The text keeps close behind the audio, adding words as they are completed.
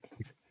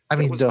I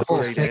mean, the whole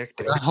great thing,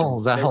 acting. that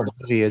whole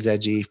movie is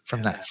edgy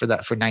from for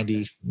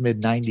mid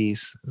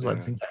 90s is what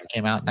I think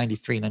came out,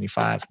 93,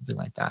 95, something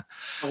like that.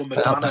 Oh,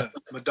 Madonna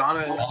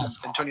and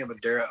Antonio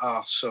Banderas.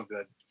 Oh, so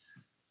good.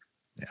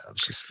 Yeah, it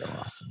was just so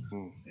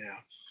awesome. Yeah.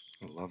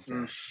 I love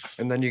that.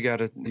 And then you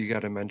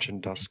gotta mention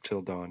Dusk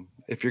Till Dawn.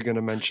 If you're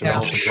gonna mention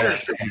all of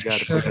that, you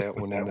gotta put that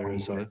one in there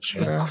as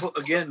well.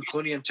 Again,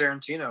 Clooney and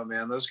Tarantino,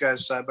 man, those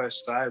guys side by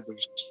side,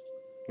 there's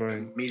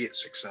immediate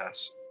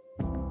success.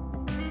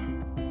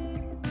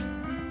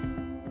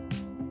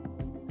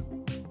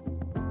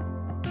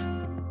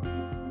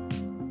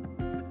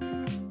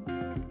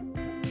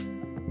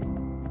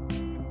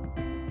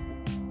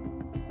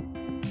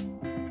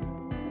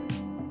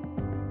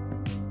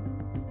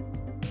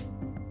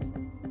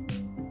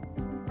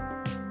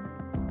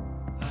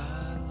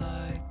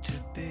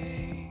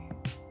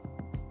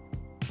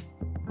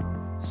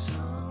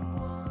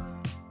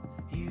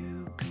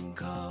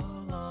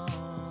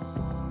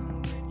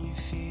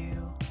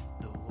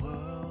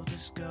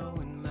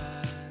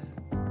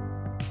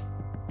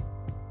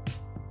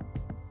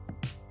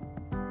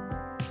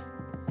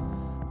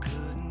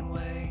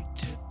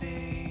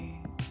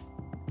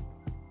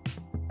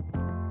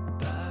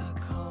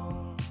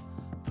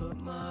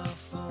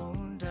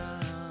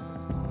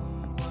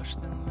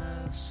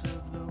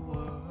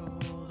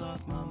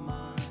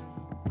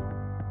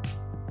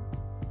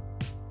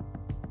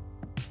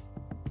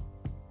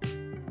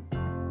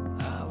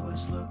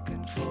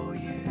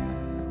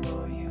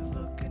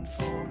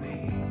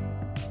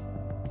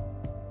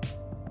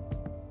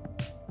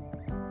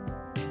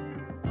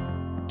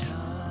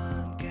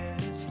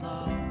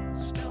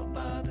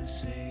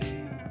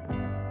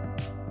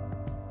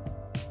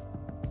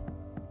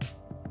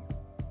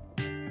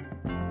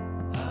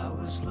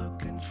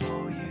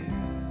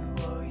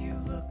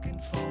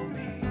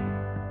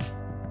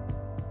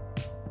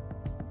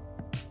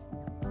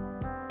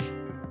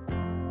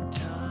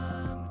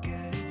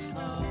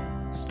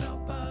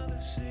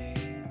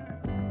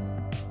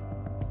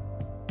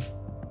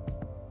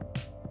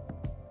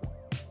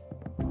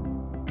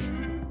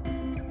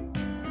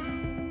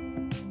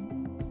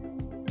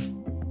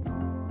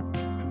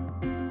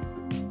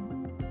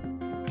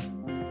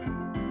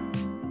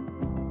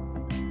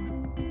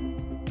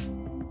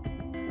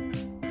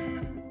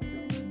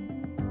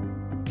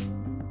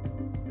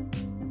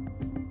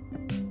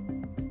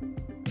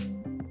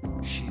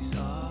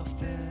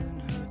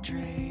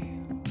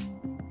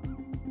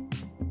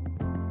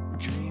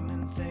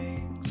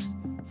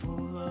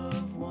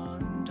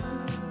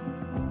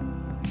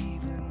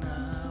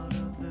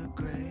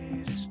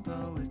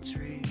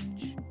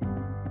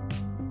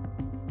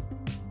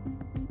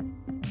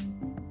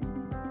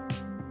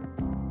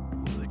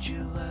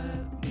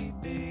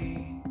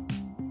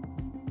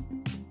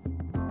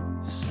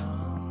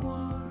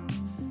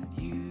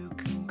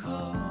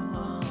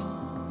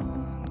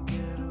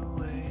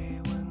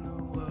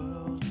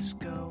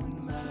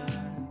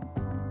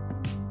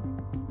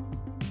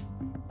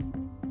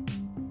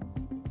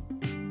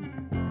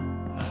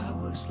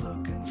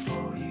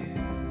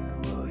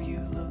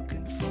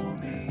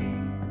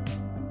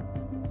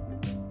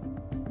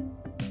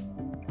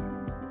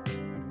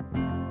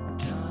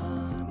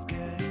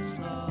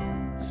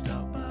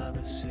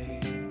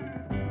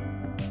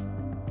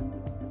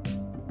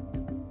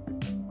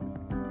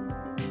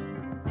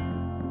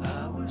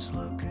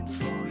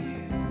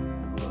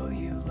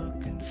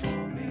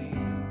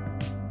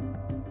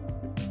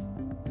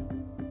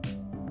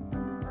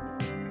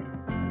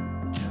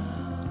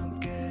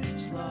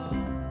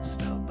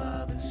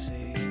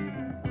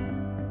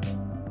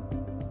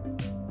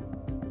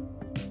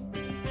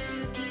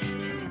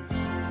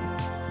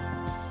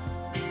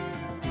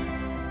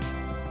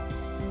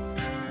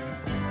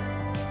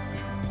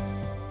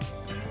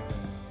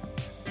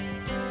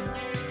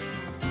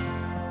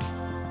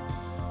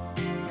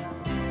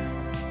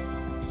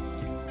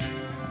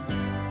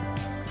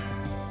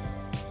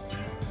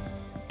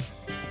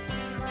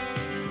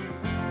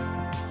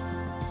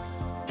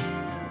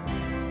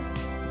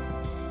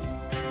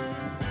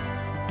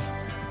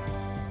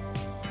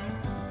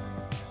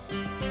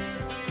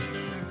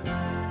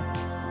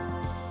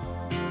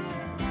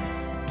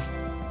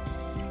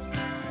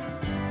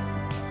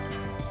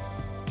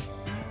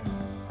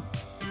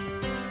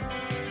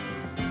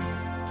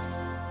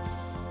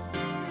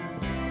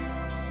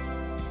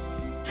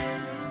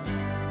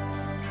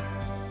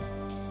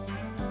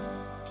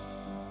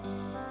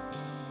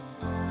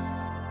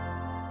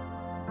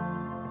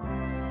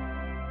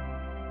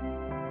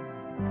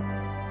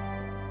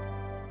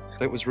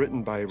 That was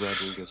written by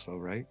Rodriguez, though,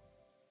 right?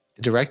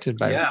 Directed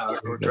by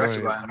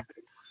directed by him.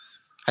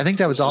 I think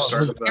that was all.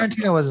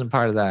 Tarantino wasn't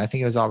part of that. I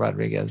think it was all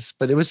Rodriguez,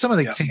 but it was some of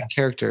the same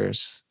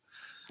characters.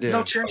 Yeah.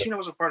 No, Tarantino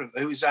was a part of it.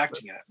 He was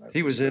acting in it.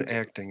 He was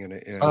acting in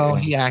it. Yeah. Oh,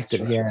 he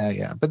acted. Right.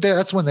 Yeah. But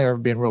that's when they were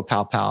being real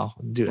pal,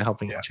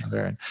 helping each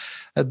other.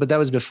 And but that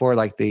was before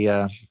like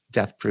the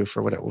Death Proof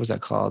or what was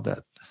that called?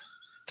 That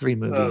 3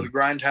 movie. The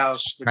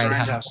Grindhouse. The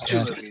Grindhouse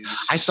 2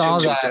 movies. I saw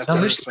that. No,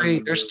 there's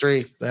 3. There's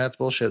 3. That's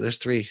bullshit. There's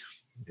 3,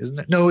 isn't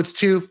it? No, it's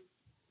 2.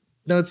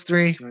 No, it's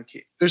 3.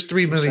 There's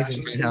 3 movies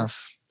in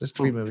Grindhouse. There's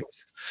 3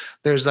 movies.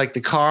 There's like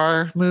the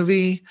car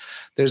movie.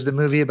 There's the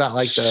movie about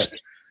like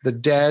the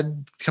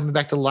dead coming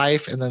back to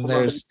life, and then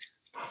there's.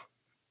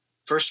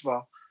 First of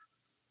all,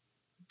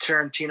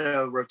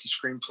 Tarantino wrote the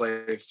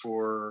screenplay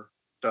for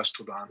Dusk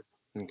Till Dawn.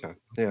 Okay.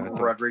 Yeah.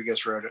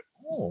 Rodriguez wrote it.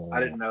 Oh. I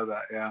didn't know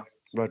that. Yeah.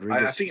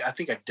 Rodriguez. I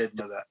think I did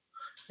know that.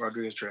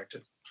 Rodriguez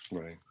directed.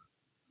 Right.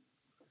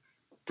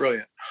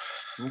 Brilliant.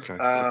 Okay.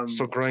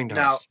 So Grindhouse.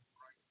 Now,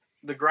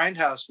 the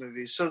Grindhouse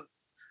movies. So,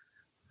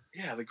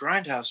 yeah, the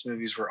Grindhouse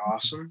movies were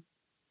awesome,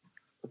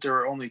 but there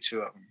were only 2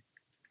 of them.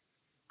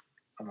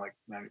 I'm like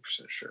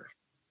 90% sure.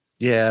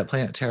 Yeah,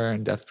 Planet Terror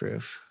and Death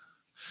Proof.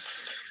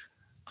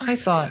 I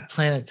thought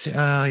Planet.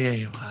 Oh yeah,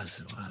 it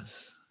was. It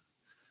was.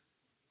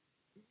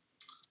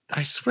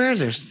 I swear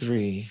there's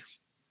 3.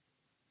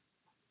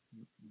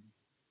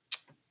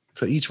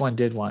 So each one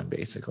did one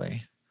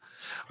basically.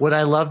 What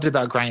I loved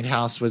about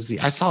Grindhouse was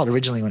I saw it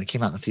originally when it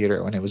came out in the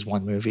theater when it was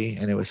one movie,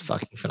 and it was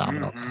fucking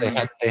phenomenal.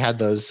 Mm-hmm. They had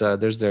those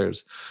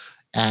there's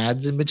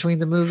ads in between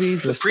the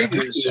movies. The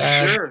previews,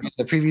 sure.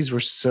 The previews were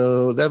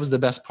that was the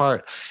best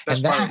part.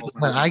 And that was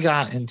when I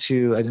got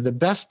into the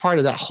best part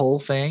of that whole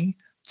thing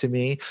to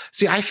me.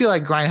 See, I feel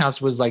like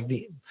Grindhouse was like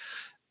the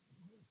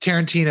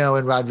Tarantino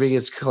and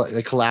Rodriguez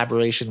the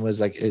collaboration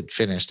was like it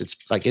finished. It's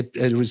like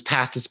it was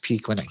past its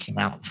peak when it came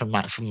out from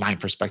my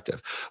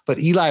perspective. But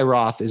Eli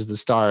Roth is the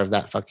star of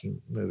that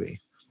fucking movie.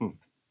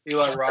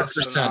 Eli Roth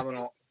is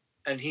phenomenal,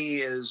 and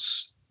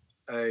he's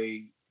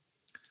the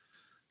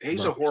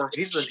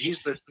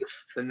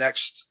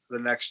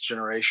next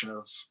generation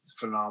of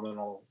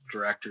phenomenal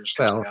directors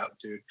coming out,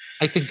 dude.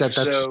 I think that's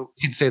you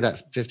could say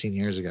that 15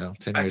 years ago.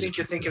 10 years I think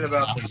you're thinking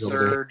about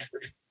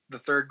the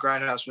third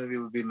Grindhouse movie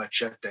would be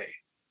Machete.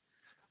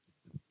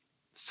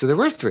 So there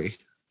were 3.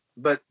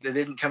 But they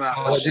didn't come out.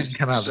 Oh, it didn't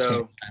come out.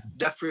 So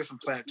Death Proof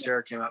and Planet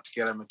Terror came out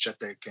together.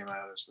 Machete came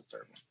out as the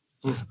third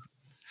one.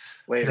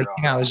 Later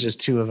on. It was just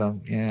 2 of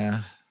them.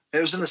 Yeah. It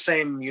was in the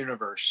same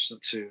universe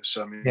too.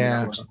 So I mean,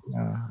 yeah.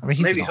 I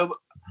mean, maybe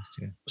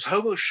was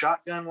Hobo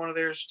Shotgun one of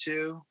theirs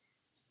too?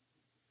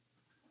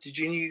 Did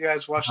any of you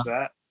guys watch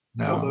that?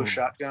 No. Hobo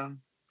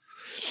Shotgun.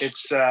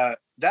 It's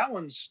that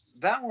one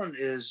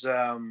is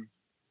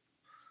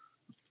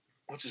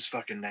what's his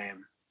fucking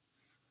name?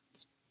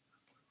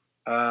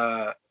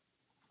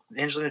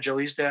 Angelina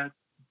Jolie's dad,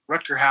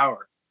 Rutger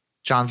Hauer.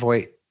 John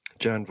Voight.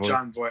 No,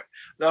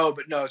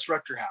 it's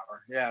Rutger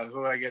Hauer. Yeah,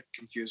 who I get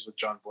confused with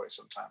John Voight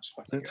sometimes.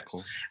 That's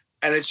cool.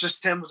 And it's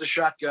just him with a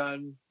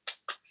shotgun.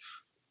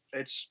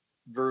 It's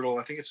brutal.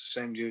 I think it's the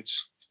same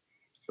dudes.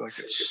 I feel like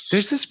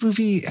there's this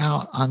movie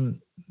out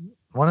on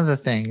one of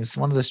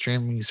the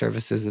streaming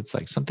services. It's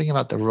like something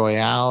about the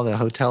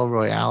Hotel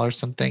Royale or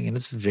something, and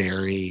it's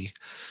very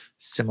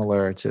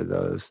similar to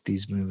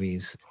these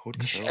movies.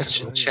 I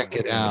should check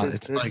it out.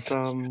 It's like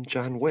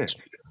John Wick.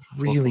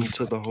 Really, Welcome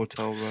to the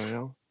Hotel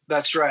Royale.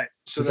 That's right.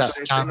 So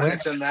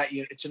it's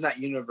in that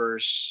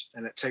universe,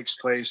 and it takes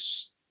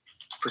place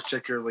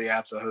particularly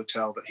at the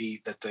hotel that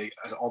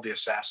all the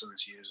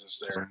assassins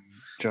use there.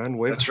 John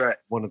Wick. That's right.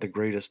 One of the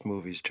greatest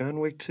movies. John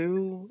Wick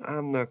 2.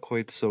 I'm not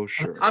quite so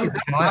sure. I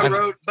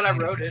wrote it. I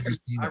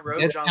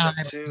wrote John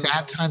Wick 2.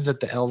 Bad Times at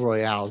the El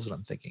Royale is what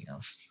I'm thinking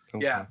of.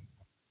 Okay. Yeah.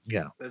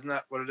 Yeah. Isn't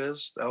that what it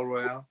is? The El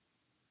Royale.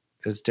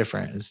 It's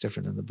different. It's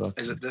different in the book.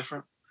 Is it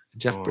different?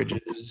 Jeff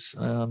Bridges.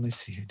 Let me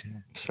see here.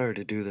 Sorry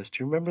to do this.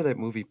 Do you remember that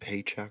movie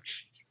Paycheck?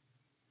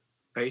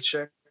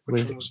 Paycheck?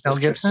 With Mel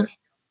Gibson?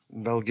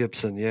 Mel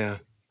Gibson, yeah.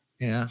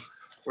 Yeah.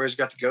 Where he's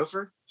got the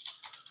gopher?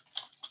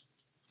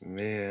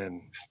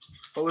 Man.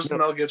 What was the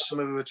Mel Gibson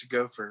movie with the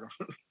gopher?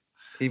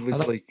 He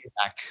was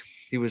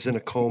he was in a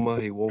coma.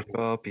 He woke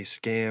up. He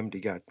scammed. He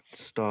got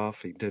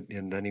stuff. He did,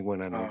 and then he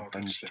went on a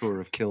tour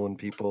of killing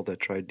people that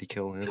tried to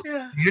kill him.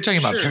 Yeah, you're talking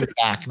about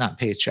Payback, not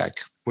Paycheck.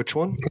 Which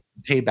one?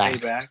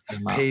 Payback.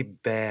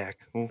 Payback.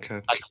 Okay.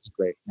 That was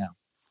great. Yeah.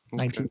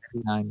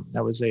 1999.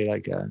 That was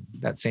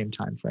that same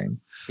time frame.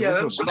 Yeah,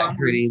 that was that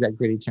gritty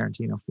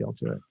Tarantino feel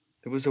to it.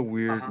 It was a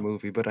weird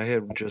movie, but I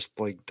had just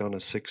done a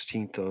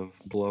 16th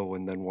of Blow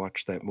and then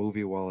watched that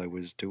movie while I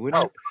was doing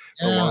it,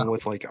 along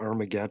with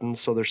Armageddon.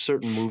 So there's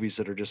certain movies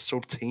that are just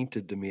so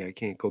tainted to me, I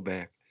can't go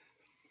back.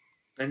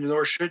 And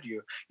nor should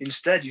you.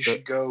 Instead, you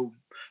should go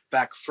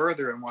back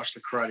further and watch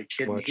The Karate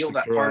Kid and heal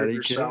that part of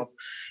yourself.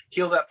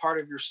 Heal that part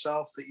of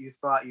yourself that you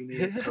thought you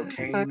needed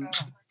cocaine.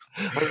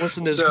 I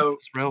wasn't as good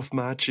as Ralph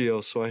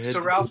Macchio, so I had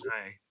to Ralph,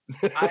 deny.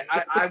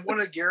 I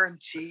want to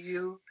guarantee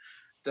you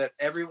that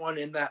everyone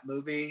in that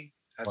movie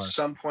at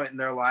some point in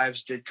their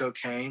lives did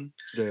cocaine.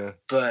 Yeah.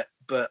 But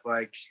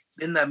like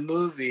in that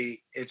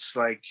movie, it's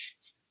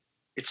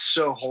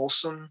so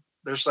wholesome.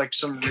 There's like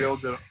some real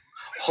good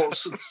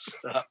wholesome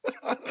stuff.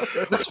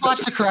 Let's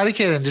watch The Karate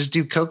Kid and just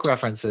do coke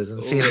references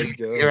and see if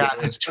you're out.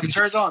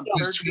 Turn it on.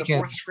 The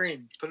fourth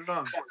screen. Put it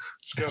on.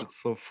 Let's go.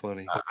 It's so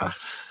funny.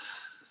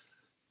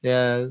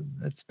 Yeah,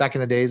 it's back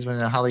in the days when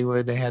in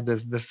Hollywood they had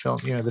the film,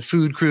 the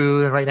food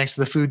crew, and right next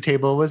to the food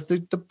table was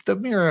the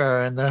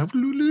mirror and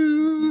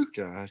the.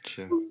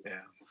 Gotcha.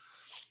 Yeah.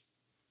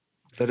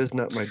 That is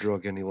not my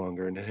drug any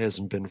longer, and it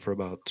hasn't been for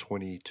about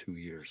 22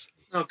 years.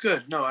 Oh,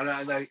 good. No, and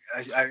I'm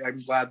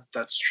glad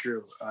that's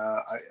true.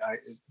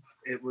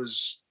 It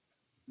was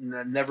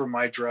never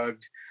my drug.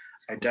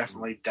 I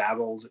definitely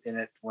dabbled in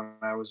it when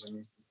I was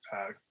in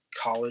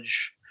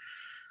college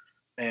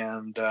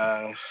and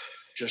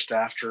just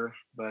after,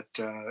 but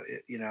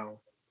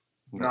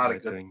not a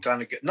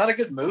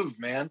good move,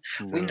 man.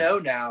 No. We know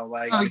now,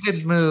 like, not a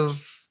good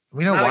move.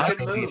 We know why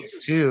they need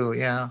it too.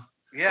 Yeah.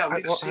 Yeah,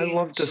 I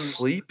love to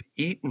sleep,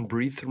 eat, and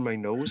breathe through my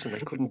nose, and I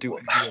couldn't do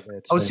any of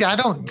that. Oh, see, I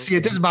don't see.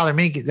 It doesn't bother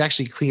me. It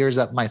actually clears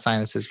up my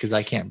sinuses because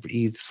I can't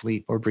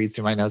sleep, or breathe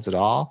through my nose at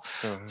all.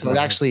 So it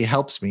actually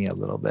helps me a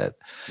little bit.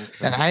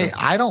 Okay, and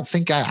I don't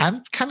think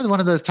I'm kind of one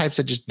of those types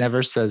that just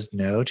never says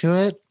no to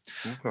it.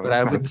 But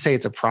I wouldn't say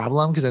it's a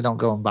problem because I don't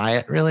go and buy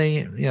it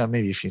really.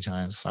 Maybe a few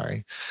times.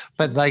 Sorry,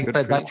 but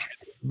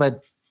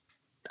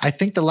I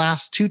think the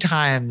last 2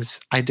 times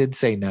I did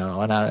say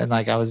no, and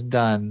I was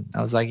done.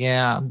 I was like,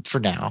 yeah, for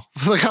now.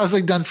 Like I was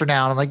like done for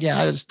now, and I'm like,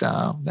 yeah, I just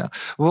no.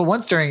 Well,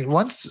 once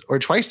or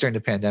twice during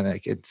the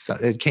pandemic,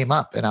 it came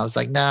up, and I was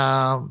like,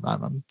 no,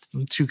 I'm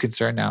too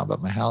concerned now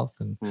about my health,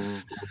 and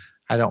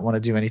I don't want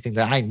to do anything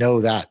that I know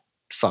that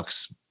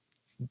fucks.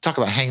 Talk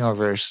about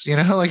hangovers,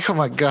 like, oh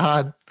my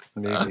god.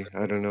 Maybe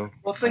I don't know.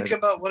 Well, think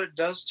about what it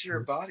does to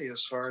your body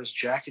as far as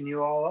jacking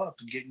you all up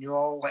and getting you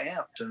all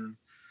amped and.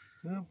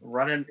 Yeah.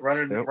 Running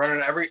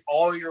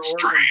all your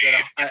organs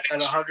at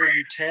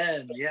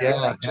 110.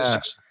 Yeah.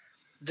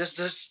 Does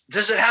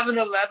it have an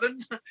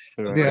 11?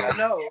 Right.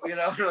 No,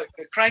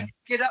 crank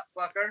it up,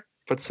 fucker.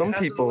 But some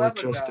people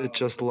it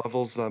just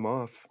levels them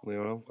off.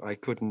 I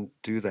couldn't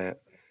do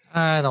that.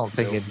 I don't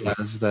think it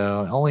does,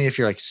 though. Only if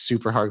you're like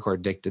super hardcore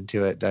addicted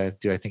to it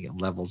do I think it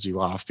levels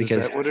you off. Because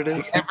is that what it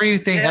is?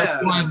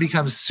 Everyone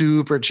becomes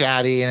super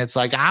chatty, and it's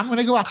like, I'm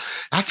gonna go out.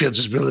 I feel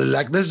just really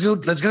like let's go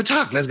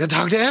talk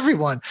to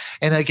everyone.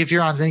 And like if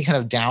you're on any kind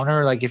of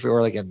downer, like if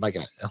you're like a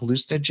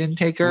hallucinogen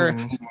taker,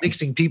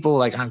 mixing people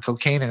like on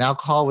cocaine and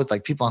alcohol with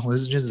like people on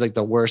hallucinogens is like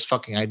the worst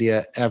fucking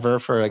idea ever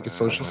for like a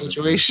social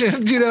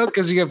situation,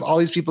 because you have all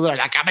these people that are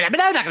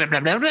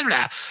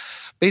like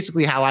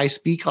basically how I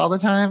speak all the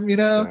time,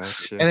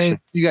 Gotcha. And then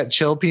you got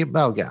chill people.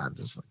 Oh God,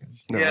 just fucking.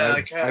 No,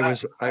 yeah,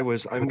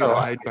 I'm gonna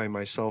hide by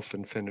myself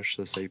and finish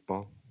this 8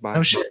 ball. Bye.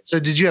 Oh shit! So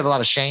did you have a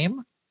lot of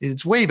shame?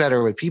 It's way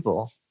better with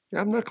people.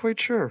 Yeah, I'm not quite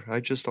sure. I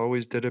just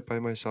always did it by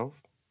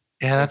myself.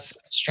 Yeah, that's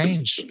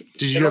strange.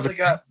 Did you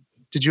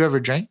ever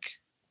drink?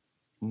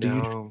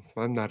 No,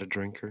 I'm not a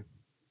drinker.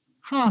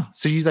 Huh?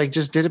 So you like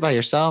just did it by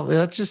yourself?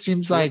 That just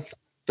seems like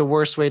the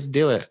worst way to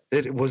do it.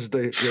 It was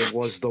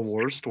the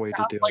worst way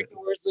to do it. The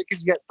worst way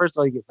because first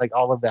of all you get like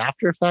all of the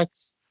after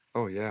effects.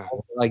 Oh yeah,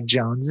 like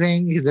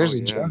jonesing because there's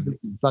a jones that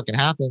fucking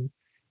happens,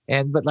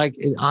 but like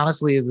it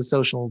honestly is a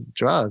social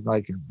drug.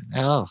 Like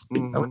No,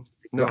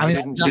 I've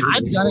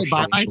done it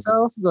by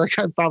myself. Like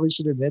I probably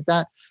should admit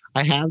that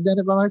I have done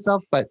it by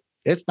myself, but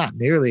it's not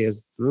nearly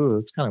as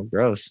it's kind of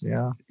gross.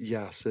 Yeah.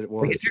 Yes, it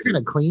was. Like if you're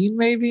gonna clean,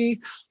 maybe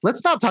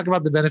let's not talk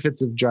about the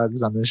benefits of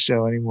drugs on this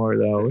show anymore,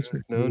 though.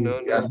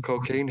 No.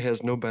 Cocaine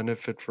has no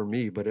benefit for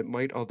me, but it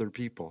might other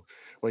people.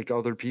 Like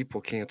other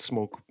people can't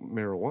smoke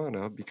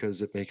marijuana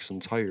because it makes them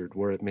tired,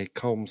 where it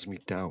calms me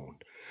down.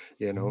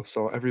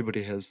 So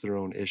everybody has their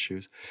own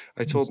issues.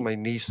 I told my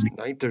niece,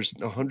 there's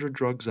 100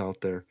 drugs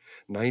out there.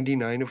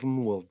 99 of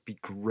them will be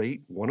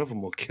great. One of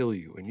them will kill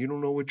you, and you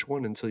don't know which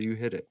one until you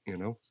hit it.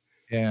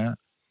 Yeah.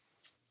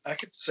 I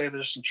could say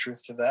there's some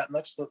truth to that, and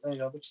that's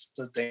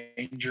the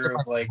danger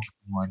of like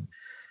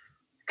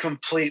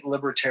complete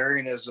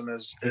libertarianism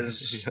is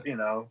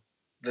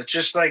that's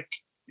just like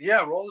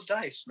roll the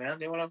dice, man.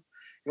 You want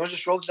to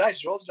just roll the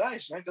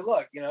dice, man. Good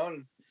luck,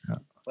 and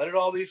let it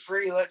all be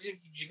free. Let you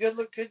good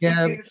look good.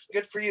 Yeah.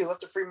 Good for you. Let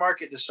the free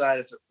market decide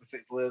if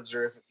it lives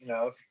or if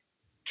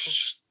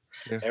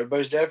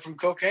everybody's dead from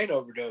cocaine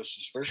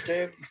overdoses. First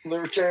day of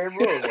libertarian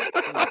rules.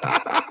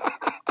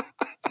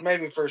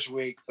 Maybe first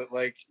week, but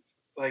like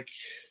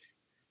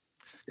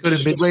go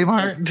to Midway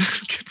Mart.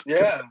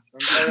 Yeah,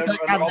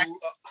 and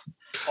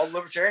all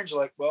libertarians are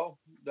like, well,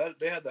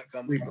 they had that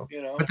coming,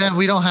 But then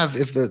we don't have,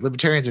 if the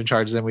libertarians are in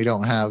charge, then we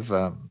don't have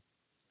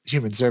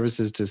human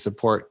services to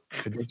support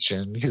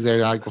addiction because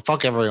they're like, well,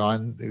 fuck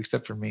everyone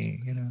except for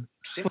me,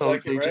 Seems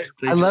like they it, right?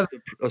 They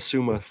just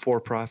assume a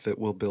for-profit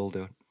will build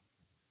it.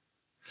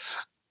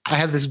 I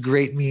have this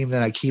great meme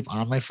that I keep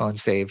on my phone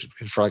saved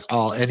for like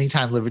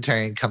anytime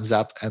libertarian comes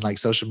up and like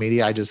social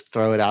media, I just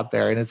throw it out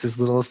there. And it's this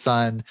little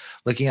son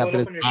looking up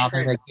at his mom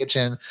in the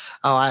kitchen.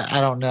 Oh,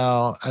 I don't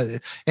know.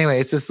 Anyway,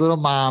 it's this little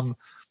mom.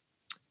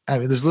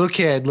 This little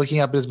kid looking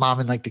up at his mom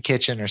in like the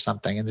kitchen or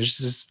something. And there's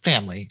this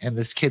family and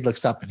this kid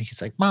looks up and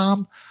he's like,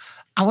 Mom,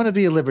 I want to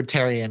be a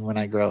libertarian when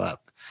I grow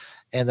up.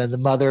 And then the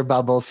mother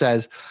bubble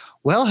says,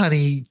 well,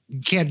 honey, you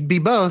can't be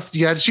both.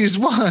 You got to choose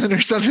one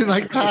or something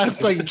like that.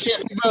 It's like, you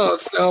can't be both.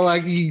 So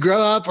like you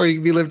grow up or you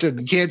can be libertarian.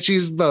 You can't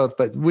choose both,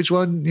 but which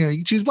one, you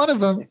can choose one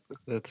of them.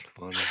 That's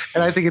funny.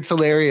 And I think it's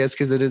hilarious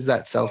because it is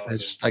that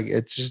selfish. Like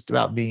it's just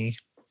about me.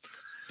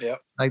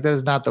 Yep. Like that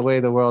is not the way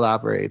the world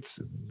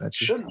operates. That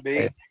shouldn't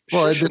be.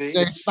 Well,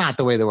 it's not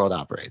the way the world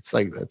operates.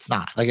 Like, it's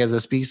not. Like, as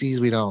a species,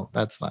 we don't.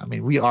 That's not. I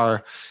mean, we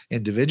are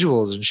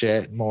individuals and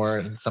shit more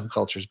in some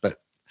cultures, but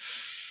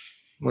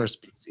we're a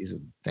species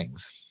of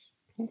things.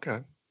 Okay.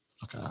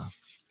 Okay.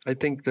 I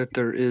think that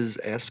there is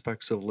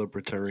aspects of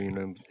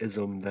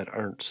libertarianism that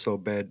aren't so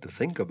bad to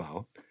think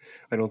about.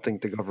 I don't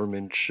think the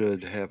government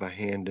should have a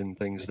hand in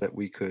things that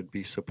we could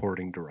be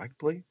supporting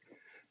directly.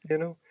 You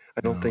know,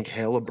 I don't think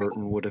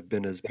Halliburton would have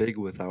been as big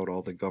without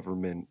all the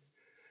government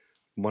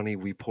money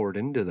we poured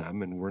into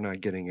them, and we're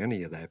not getting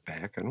any of that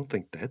back. I don't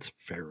think that's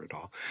fair at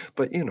all.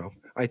 But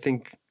I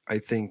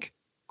think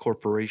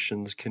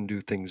corporations can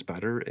do things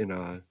better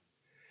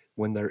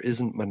when there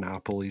isn't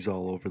monopolies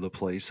all over the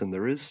place and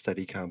there is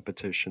steady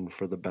competition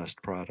for the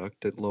best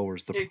product. It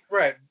lowers the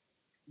right.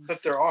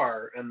 But there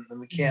are, and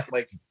we can't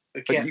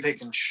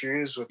pick and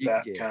choose with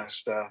that kind of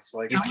stuff.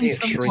 Like, you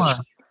can't shrink.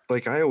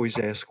 Like, I always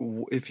ask,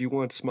 if you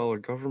want smaller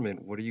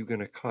government, what are you going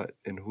to cut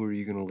and who are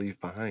you going to leave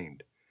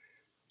behind?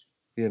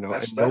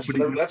 That's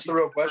the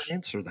real question.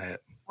 Answer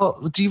that. Well,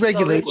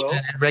 deregulation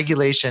and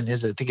regulation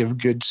is, I think, a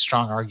good,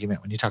 strong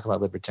argument when you talk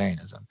about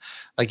libertarianism.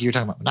 Like, you're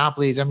talking about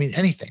monopolies. I mean,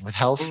 anything with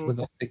health, with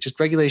like, just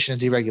regulation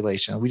and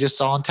deregulation. We just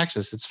saw in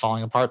Texas, it's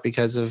falling apart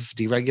because of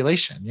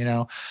deregulation,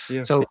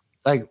 Yeah. So,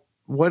 like,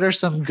 what are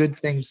some good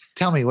things?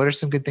 Tell me, what are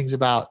some good things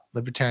about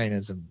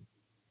libertarianism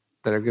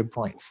that are good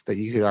points that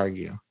you could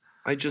argue?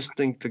 I just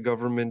think the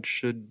government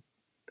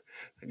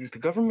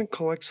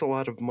collects a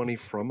lot of money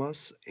from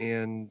us,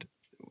 and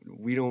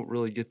we don't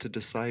really get to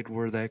decide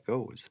where that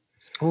goes.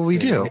 Well, we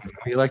do.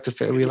 We like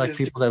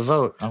people that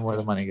vote on where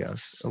the money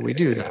goes. So we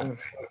do that.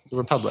 It's a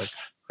republic.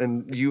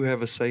 And you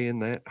have a say in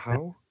that.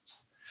 How?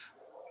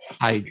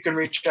 You can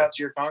reach out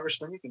to your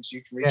congressman. You can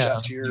reach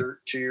out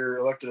to your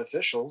elected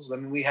officials. I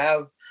mean, we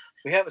have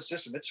a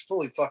system. It's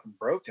fully fucking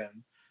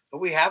broken, but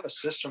we have a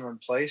system in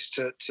place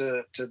to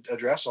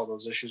address all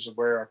those issues of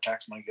where our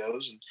tax money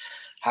goes and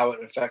how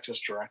it affects us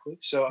directly.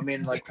 So, I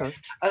mean, like,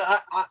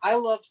 I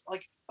love,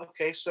 like,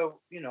 okay, so,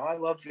 I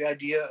love the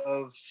idea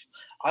of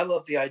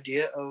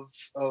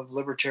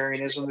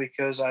libertarianism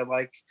because I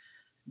like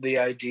the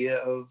idea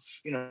of,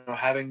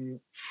 having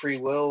free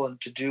will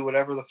and to do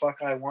whatever the fuck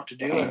I want to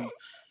do.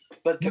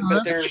 But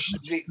there's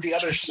the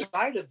other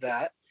side of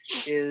that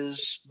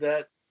is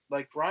that,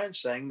 like Ryan's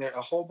saying, that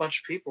a whole bunch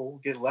of people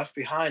get left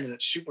behind, and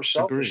it's super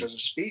selfish. As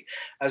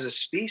a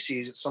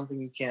species. It's something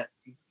you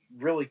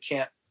really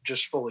can't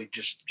just fully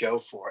just go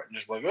for it and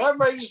just like,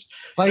 everybody just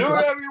do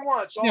whatever you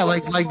want.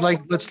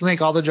 Let's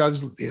make all the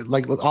drugs,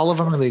 like, all of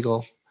them are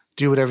legal.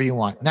 Do whatever you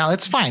want. Now,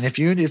 it's fine if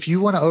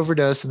you want to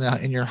overdose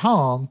in your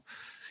home.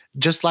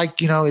 Just like,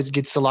 it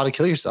gets a lot of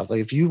kill yourself. Like,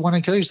 if you want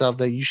to kill yourself,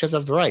 that you should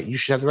have the right. You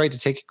should have the right to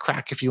take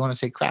crack if you want to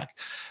take crack.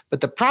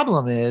 But the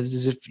problem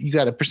is if you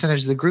got a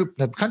percentage of the group,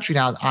 the country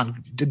now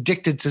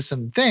addicted to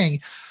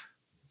something,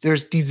 there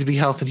needs to be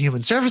health and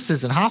human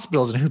services and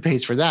hospitals, and who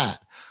pays for that?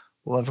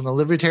 Well, from a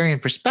libertarian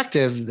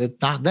perspective,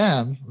 it's not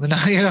them.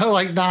 There's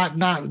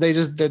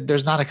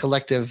not a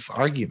collective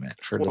argument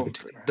for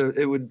libertarian.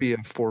 It would be a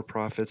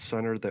for-profit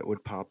center that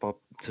would pop up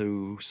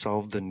to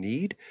solve the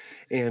need.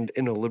 And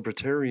in a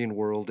libertarian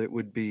world, it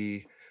would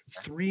be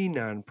 3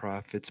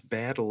 nonprofits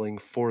battling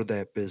for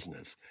that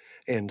business.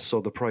 And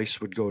so the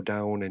price would go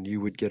down and you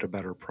would get a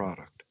better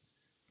product.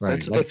 Right.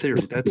 That's the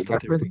theory. That's the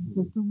theory.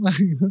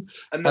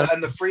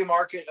 And the free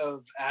market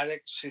of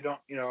addicts who don't,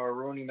 are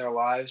ruining their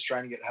lives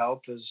trying to get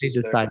help is. So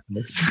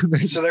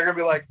they're gonna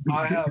be like,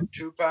 I have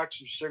 2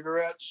 packs of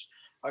cigarettes.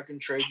 I can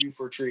trade you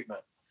for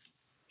treatment.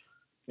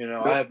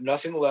 I have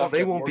nothing left. Well,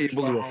 they won't be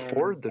able to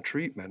afford the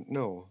treatment.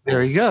 No.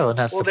 There you go. And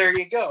that's there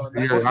you go.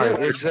 And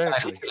that's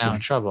exactly now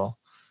in trouble.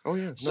 Oh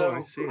yeah. So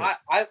I see it.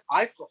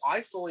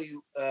 I fully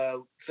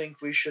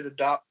think we should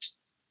adopt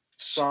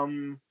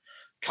some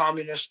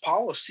communist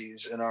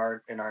policies in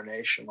our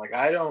nation. Like,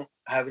 I don't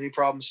have any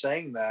problem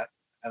saying that,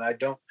 and I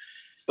don't.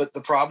 But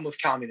the problem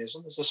with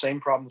communism is the same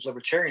problem with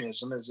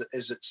libertarianism. Is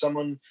that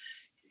someone,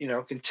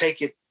 can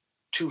take it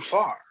too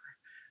far,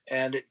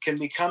 and it can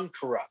become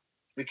corrupt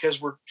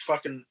because we're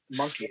fucking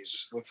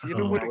monkeys. With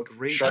what a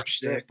great example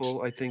sticks.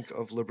 I think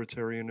of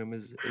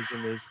libertarianism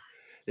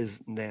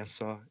is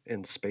NASA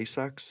and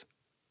SpaceX.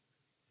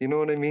 You know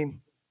what I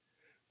mean?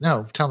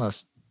 No, tell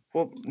us.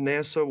 Well,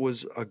 NASA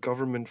was a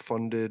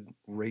government-funded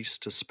race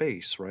to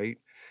space, right?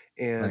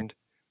 And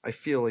I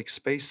feel like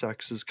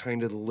SpaceX is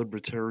kind of the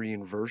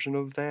libertarian version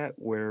of that,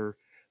 where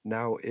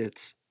now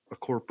it's a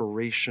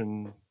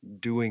corporation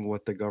doing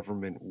what the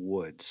government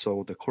would.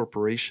 So the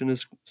corporation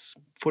is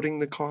footing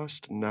the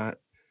cost, not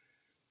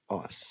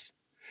us.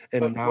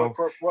 And now,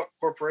 what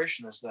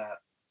corporation is that?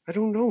 I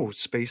don't know.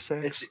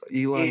 SpaceX, it's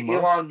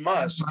Elon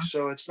Musk.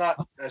 So it's not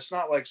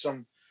like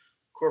some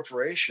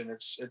corporation.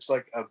 It's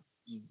like a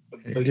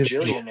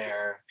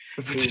bajillionaire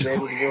who's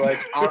able to be like,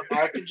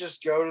 I could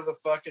just go to the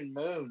fucking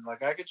moon.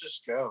 Like, I could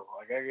just go.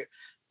 Like,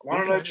 why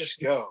don't I just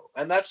go?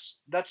 And I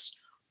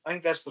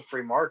think that's the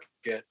free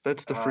market.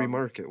 That's the free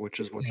market, which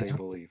is what they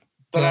believe.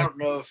 But I don't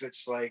know if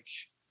it's like,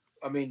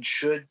 I mean,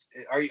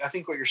 I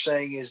think what you're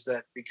saying is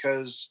that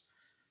because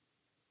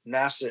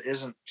NASA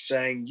isn't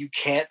saying you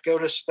can't go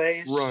to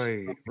space.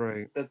 Right.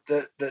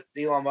 That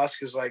Elon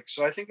Musk is like,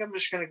 so I think I'm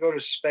just going to go to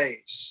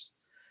space.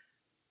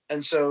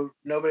 And so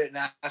nobody at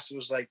NASA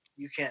was like,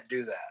 you can't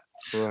do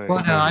that. Right.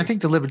 Well, no, I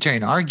think the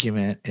libertarian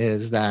argument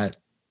is that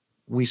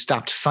we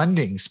stopped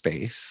funding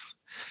space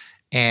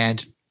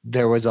and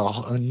there was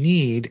a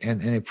need,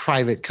 and a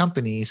private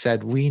company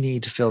said, we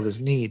need to fill this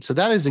need. So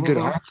that is a good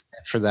argument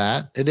for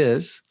that. It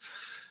is.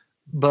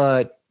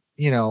 But,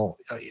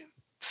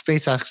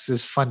 SpaceX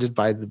is funded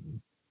by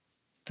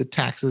the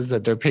taxes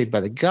that they're paid by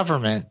the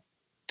government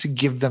to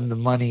give them the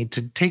money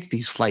to take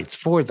these flights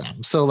for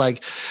them. So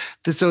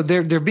so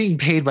they're being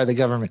paid by the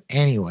government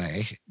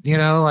anyway,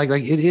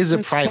 like it is a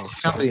private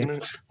company.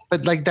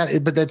 But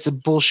that's a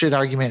bullshit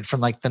argument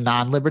from like the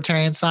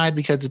non-libertarian side,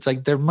 because it's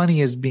like their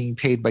money is being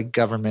paid by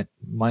government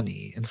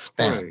money and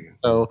spent. Right.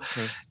 So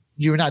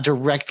you're not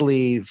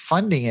directly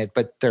funding it,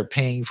 but they're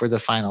paying for the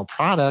final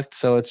product.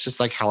 So it's just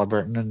like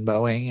Halliburton and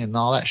Boeing and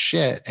all that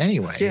shit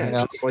anyway. Yeah,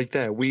 just like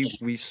that.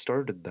 We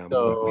started them.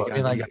 So,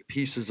 we got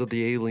pieces of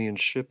the alien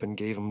ship and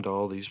gave them to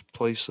all these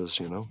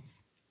places,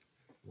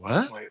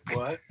 What? Wait,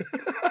 what?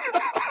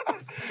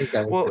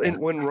 Well,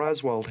 when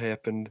Roswell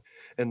happened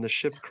and the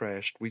ship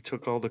crashed, we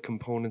took all the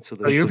components of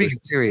the ship. Oh, you're being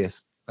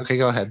serious. Okay,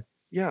 go ahead.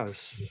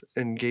 Yes,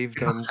 and gave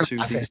them to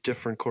these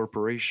different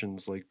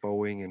corporations like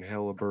Boeing and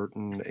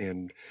Halliburton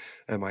and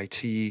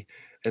MIT,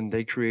 and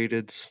they took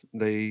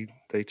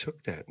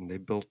that and they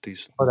built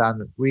these. Hold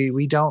on,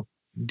 we don't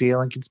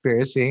deal in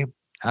conspiracy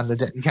on the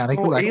Denton County.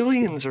 Oh,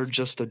 aliens are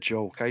just a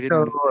joke. I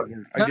didn't. No.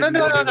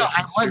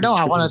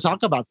 I want to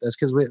talk about this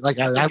because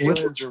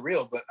aliens are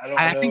real, but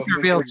I think they're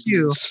real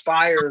too.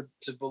 Inspired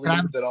to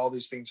believe that all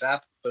these things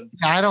happen.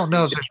 I don't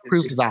know if there's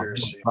proof about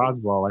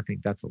Roswell. I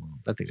think that's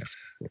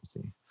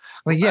conspiracy.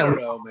 I mean, yeah, I don't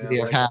know,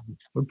 man.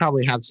 We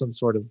probably had some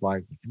sort of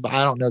but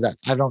I don't know that.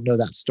 I don't know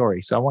that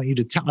story. So I want you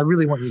to tell. I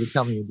really want you to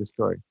tell me the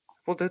story.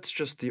 Well, that's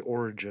just the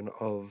origin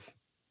of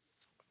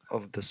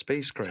the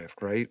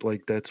spacecraft, right?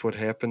 Like that's what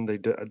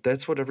happened.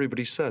 That's what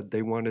everybody said.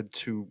 They wanted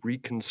to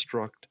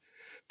reconstruct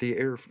the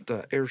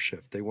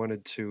airship. They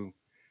wanted to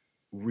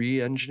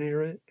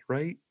re-engineer it,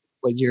 right?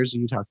 What years are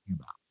you talking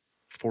about?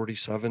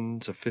 47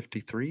 to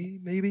 53,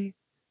 maybe.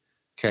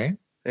 Okay.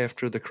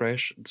 After the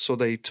crash, so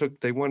they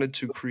wanted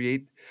to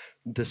create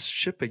this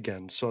ship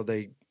again. So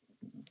they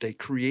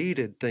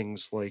created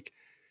things like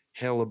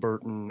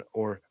Halliburton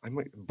or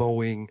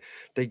Boeing.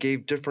 They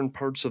gave different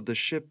parts of the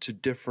ship to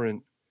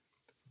different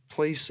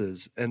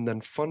places and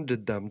then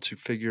funded them to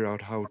figure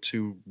out how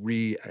to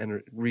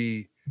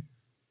re-engineer.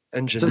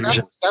 So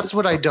that's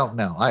what I don't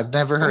know. I've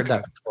never heard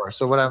that before.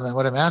 So what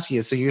I'm asking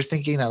is, so you're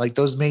thinking that like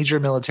those major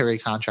military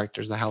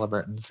contractors, the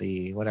Halliburtons,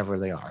 the whatever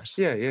they are.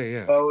 Yeah.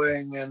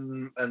 Boeing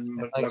and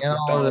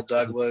McDonnell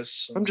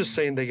Douglas. I'm just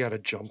saying they got a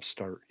jump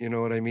start. You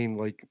know what I mean?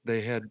 Like they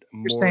had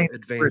more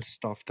advanced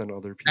stuff than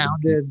other people.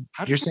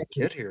 How did you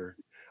get here?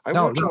 I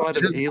watch a lot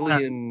of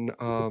alien.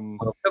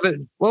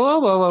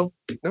 Whoa.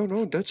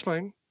 No, that's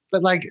fine.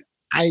 But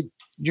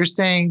you're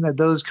saying that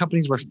those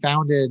companies were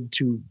founded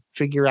to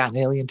figure out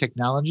alien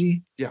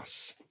technology?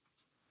 Yes.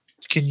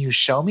 Can you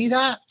show me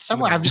that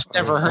somewhere? I've just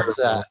never heard of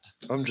that.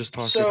 I'm just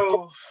talking.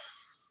 So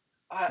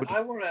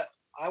I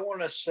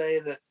want to say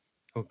that.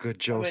 Oh, good,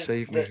 Joe,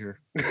 save me here.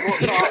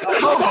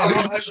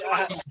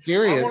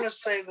 Serious. I want to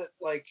say that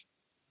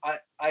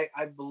I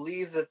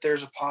believe that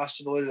there's a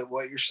possibility that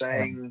what you're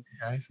saying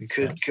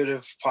could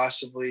have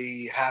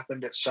possibly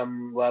happened at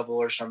some level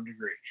or some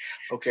degree.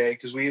 Okay,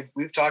 because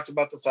we've talked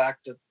about the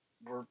fact that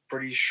we're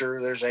pretty sure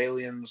there's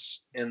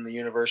aliens in the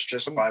universe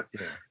just by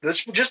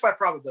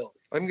probability.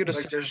 I'm gonna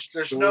say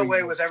there's no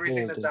way with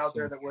everything that's out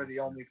there that we're the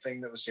only thing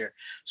that was here.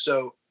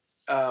 So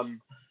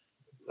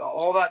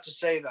all that to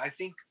say that I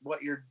think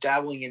what you're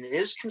dabbling in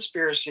is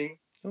conspiracy.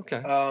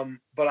 Okay.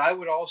 But I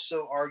would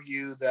also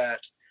argue that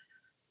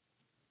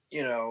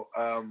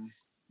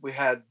we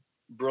had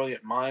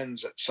brilliant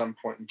minds at some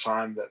point in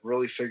time that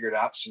really figured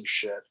out some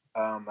shit.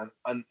 And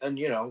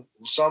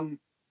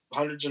some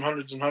hundreds and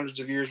hundreds and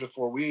hundreds of years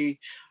before we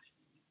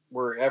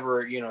were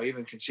ever,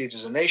 even conceived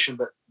as a nation,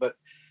 but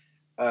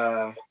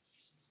to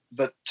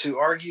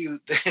argue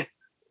that,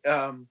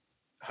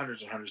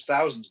 hundreds and hundreds,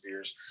 thousands of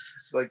years,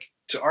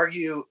 to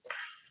argue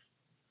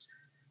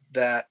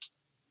that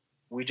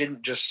we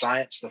didn't just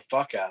science the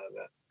fuck out of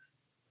it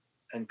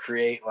and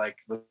create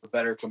the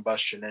better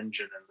combustion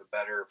engine and the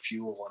better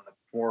fuel and the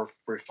more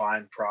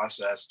refined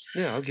process.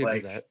 Yeah, I'll give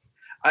you that.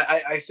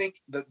 I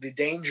think that the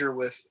danger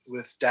with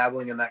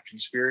dabbling in that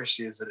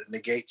conspiracy is that it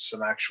negates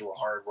some actual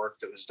hard work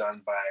that was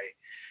done by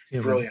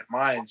brilliant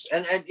minds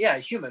and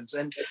humans.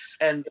 And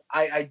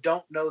I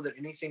don't know that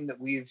anything that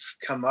we've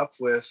come up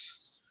with,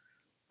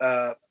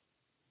 I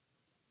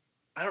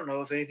don't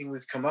know if anything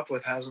we've come up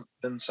with hasn't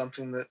been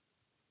something that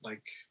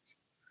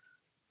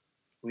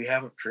we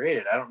haven't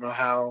created. I don't know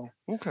how.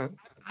 Okay.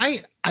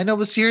 I know,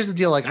 but here's the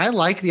deal. Like, I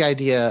like the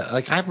idea.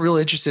 Like, I'm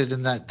really interested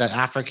in that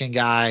African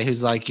guy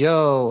who's like,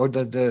 yo, or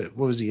the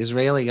what was he,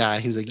 Israeli guy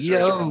who's like,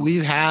 yo, we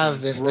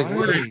have, and like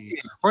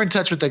we're in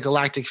touch with the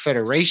Galactic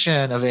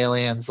Federation of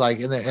aliens, like,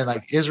 and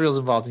like Israel's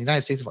involved, the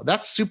United States involved.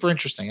 That's super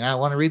interesting, and I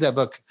want to read that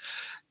book.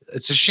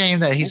 It's a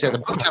shame that he said a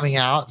book coming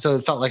out, so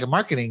it felt like a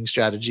marketing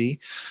strategy.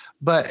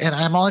 But and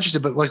I'm all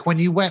interested. But like when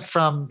you went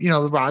from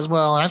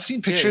Roswell, and I've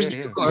seen pictures,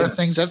 or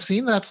things, I've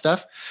seen that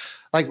stuff.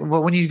 Like,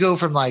 well, when you go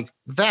from like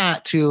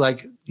that to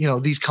like,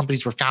 these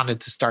companies were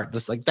founded to start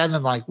this, like, then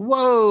I'm like,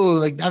 whoa,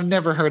 like I've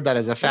never heard that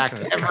as a fact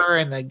ever.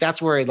 And like,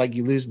 that's where like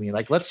you lose me.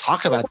 Like, let's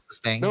talk about those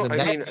things. No,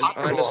 and I mean,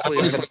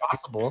 honestly,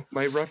 possible.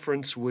 My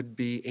reference would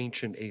be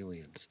Ancient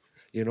Aliens.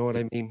 You know what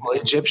I mean? Well,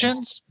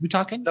 Egyptians? We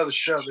talking? No, the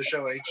show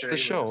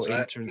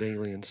Ancient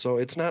Aliens. So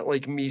it's not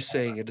like me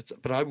saying it.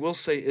 But I will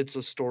say it's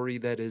a story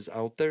that is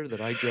out there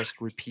that I just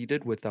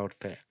repeated without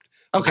fact.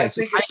 Okay, I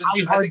think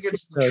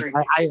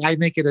I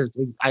make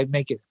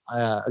it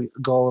a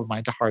goal of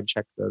mine to hard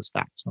check those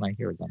facts when I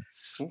hear them.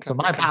 Okay. So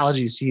my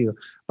apologies to you,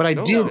 but I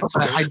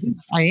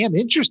am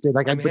interested.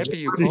 Like, I'm happy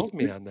you called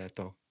me on that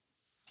though.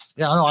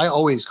 Yeah, no, I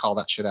always call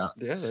that shit out.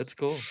 Yeah, that's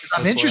cool.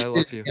 I'm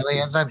interested in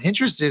aliens. I'm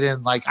interested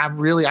in like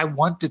I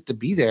want it to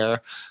be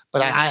there,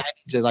 but I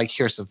need to like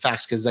hear some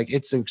facts because like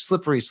it's a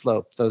slippery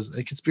slope.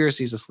 A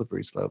conspiracy is a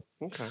slippery slope.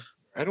 Okay,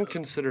 I don't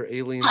consider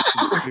aliens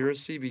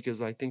conspiracy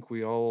because I think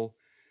we all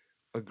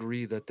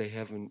agree that they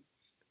haven't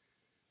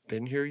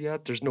been here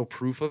yet. There's no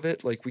proof of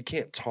it. Like we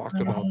can't talk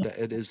about that.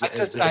 It is.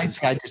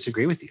 I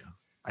disagree with you.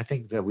 I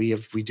think that we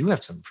do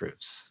have some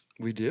proofs.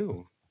 We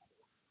do.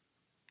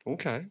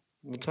 Okay,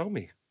 well, tell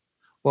me.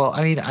 Well,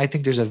 I mean, I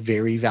think there's a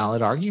very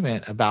valid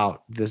argument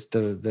about this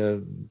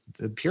the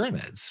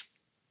pyramids.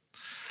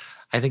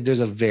 I think there's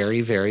a very,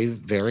 very,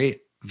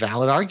 very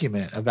valid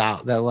argument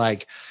about that,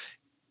 like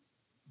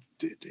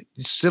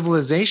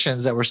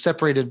civilizations that were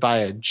separated by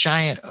a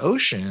giant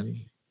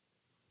ocean.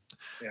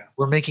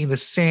 We're making the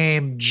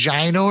same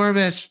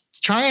ginormous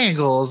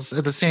triangles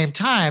at the same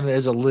time.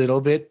 Is a little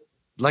bit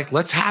like,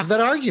 let's have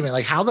that argument.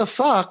 Like, how the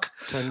fuck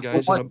 10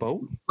 guys in a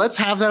boat? Let's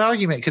have that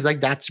argument because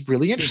like that's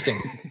really interesting.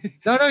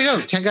 No,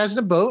 10 guys in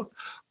a boat,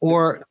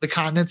 or the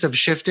continents have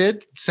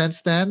shifted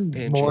since then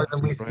more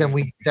than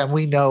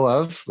we know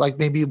of. Like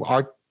maybe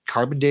our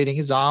carbon dating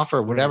is off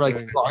or whatever.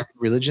 Like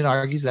religion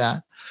argues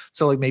that.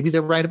 So like maybe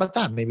they're right about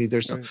that. Maybe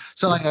there's some.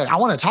 So like I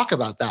want to talk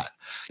about that.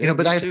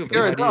 But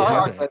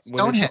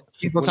Stonehenge.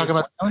 People talk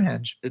about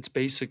Stonehenge. It's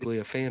basically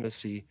a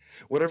fantasy.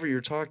 Whatever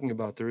you're talking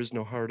about, there is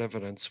no hard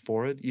evidence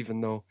for it,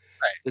 even though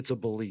it's a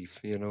belief.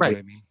 You know what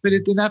I mean? But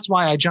and that's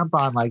why I jump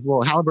on like,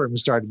 well, Halliburton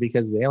was started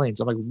because of the aliens.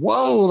 I'm like,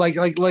 whoa, like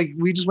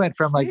we just went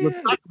from like let's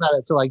talk about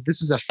it to like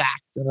this is a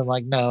fact, and I'm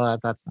like, no,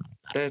 that's not a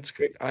fact. That's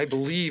great. I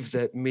believe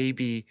that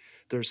maybe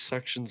there's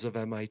sections of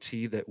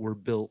MIT that were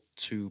built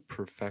to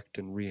perfect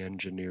and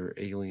re-engineer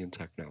alien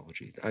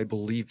technology. I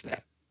believe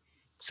that.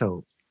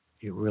 So,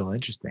 real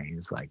interesting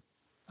is like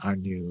our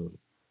new.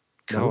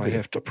 Now I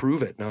have to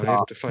prove it. Now I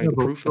have to find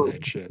proof of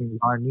that shit.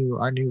 Our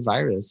new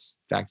virus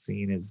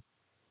vaccine is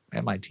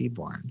MIT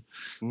born.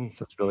 So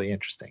it's really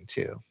interesting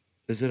too.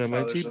 Is it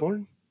MIT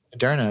born?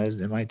 Moderna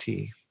is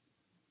MIT.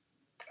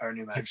 Our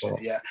new vaccine,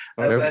 yeah.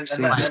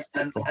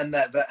 And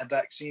that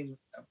vaccine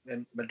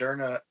and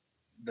Moderna,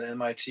 the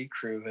MIT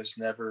crew has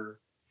never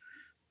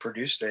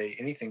produced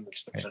anything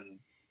that's been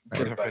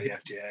approved by the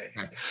FDA.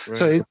 Right.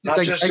 So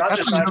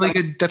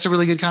that's a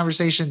really good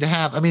conversation to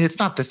have. I mean, it's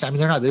not the same. I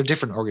mean, they're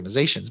different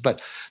organizations,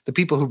 but the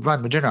people who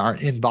run Moderna are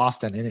in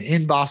Boston, and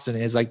in Boston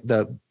is like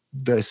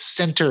the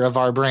center of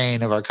our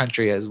brain of our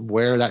country is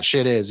where that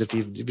shit is. If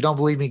you don't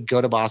believe me, go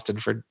to Boston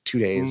for 2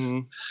 days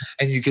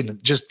and you can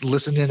just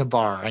listen in a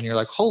bar and you're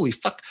like, holy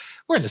fuck,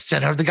 we're in the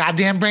center of the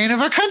goddamn brain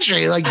of our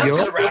country. Like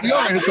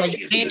it's like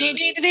ding, ding,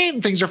 ding,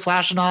 ding, things are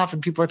flashing off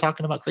and people are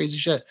talking about crazy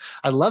shit.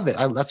 I love it.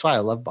 That's why I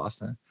love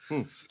Boston.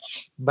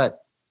 But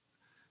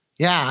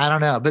yeah, I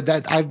don't know. But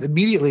that I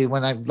immediately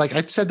when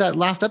I said that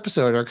last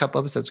episode or a couple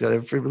episodes ago,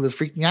 they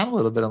freaked me out a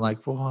little bit. I'm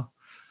like, well,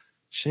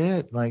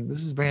 shit, like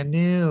this is brand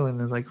new. And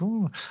they're like,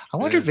 oh, I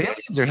wonder if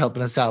aliens are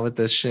helping us out with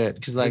this shit.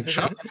 Because like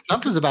Trump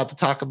was about to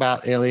talk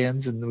about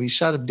aliens and we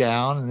shut him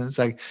down. And it's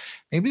like,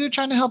 maybe they're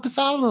trying to help us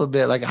out a little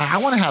bit. Like I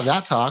want to have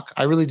that talk.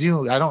 I really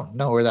do. I don't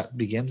know where that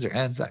begins or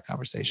ends, that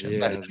conversation. Yeah.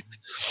 But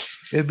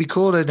it'd be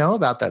cool to know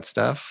about that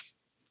stuff.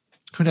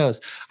 Who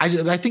knows? I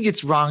think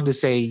it's wrong to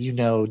say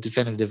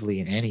definitively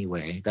in any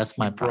way. That's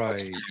my problem.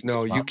 Right.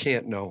 No, you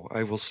can't know.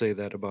 I will say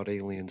that about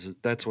aliens.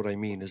 That's what I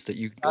mean is that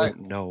you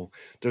don't know.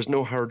 There's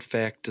no hard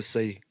fact to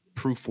say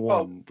proof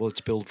one. Let's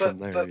build from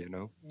there,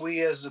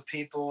 We as a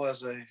people,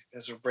 as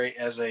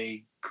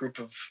a group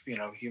of,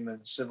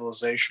 human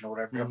civilization or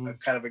whatever, have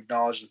kind of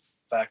acknowledged the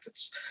fact that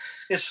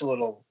it's a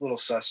little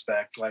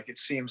suspect. Like it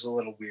seems a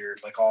little weird.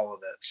 Like all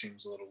of it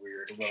seems a little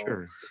weird,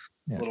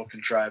 a little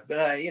contrived.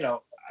 But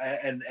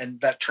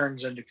and that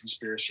turns into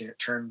conspiracy. It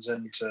turns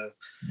into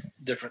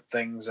different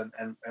things,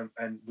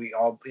 and we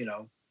all,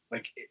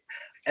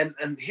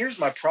 And here's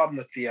my problem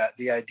with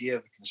the idea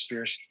of a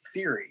conspiracy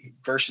theory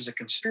versus a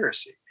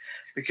conspiracy,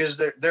 because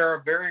there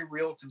are very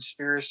real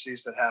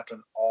conspiracies that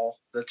happen all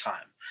the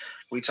time.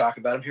 We talk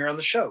about them here on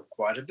the show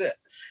quite a bit.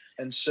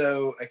 And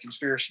so a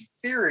conspiracy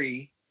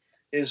theory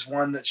is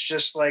one that's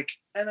just like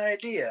an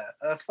idea,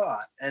 a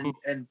thought.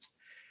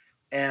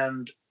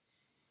 And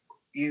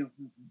you,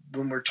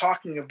 when we're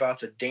talking about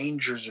the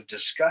dangers of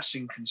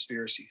discussing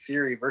conspiracy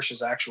theory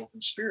versus actual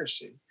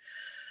conspiracy,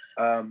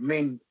 I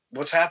mean,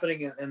 what's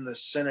happening in the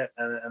Senate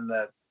and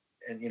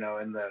you know,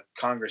 in the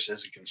Congress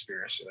is a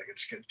conspiracy. Like,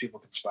 it's people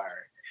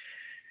conspiring.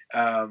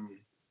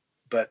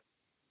 But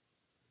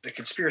the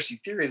conspiracy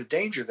theory, the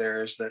danger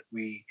there is that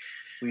we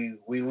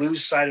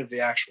lose sight of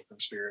the actual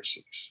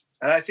conspiracies.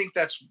 And I think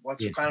that's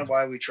kind of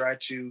why we try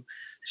to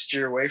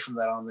steer away from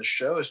that on this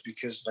show, is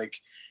because, like,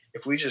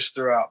 if we just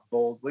throw out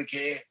bold,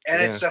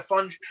 it's a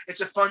fun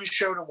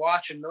show to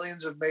watch, and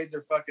millions have made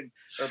their fucking,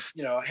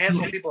 you know, a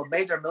handful of people have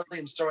made their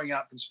millions throwing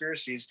out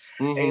conspiracies.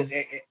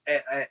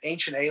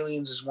 Ancient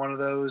Aliens is one of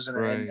those,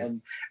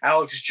 and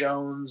Alex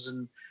Jones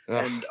and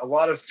a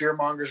lot of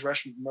fearmongers,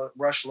 Rush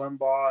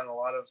Limbaugh, and a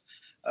lot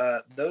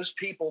of those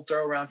people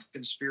throw around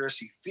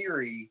conspiracy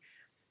theory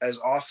as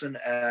often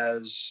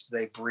as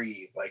they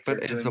breathe. Like,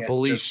 but they're it's doing a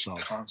belief, just though.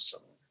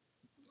 Constantly.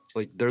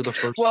 Like, they're the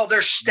first. Well,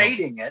 they're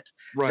stating it.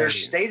 Right. They're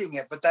stating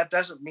it, but that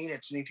doesn't mean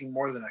it's anything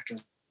more than a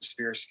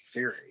conspiracy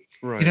theory.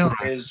 Right. You know,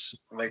 is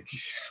like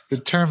the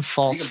term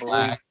false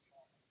flag.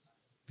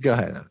 Go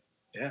ahead.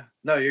 Yeah.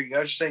 No, I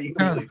was just saying you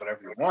can believe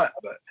whatever you want,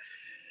 but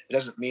it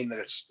doesn't mean that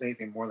it's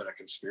anything more than a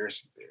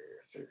conspiracy theory.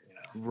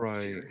 You know, right.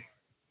 Theory.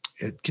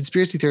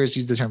 Conspiracy theorists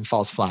use the term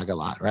false flag a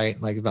lot,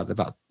 right? Like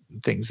about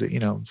things that, you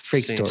know,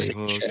 fake stories.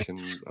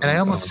 And I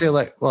almost feel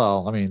like,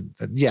 well, I mean,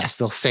 yes,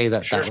 they'll say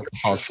that that was a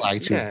false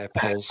flag to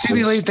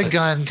stimulate the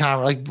gun,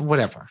 like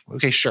whatever.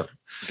 Okay, sure.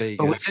 But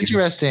what's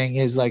interesting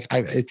is, like,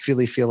 I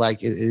really feel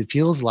like it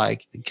feels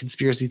like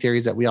conspiracy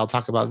theories that we all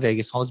talk about,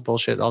 Vegas, all this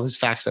bullshit, all these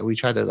facts that we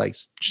try to, like,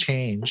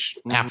 change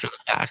after the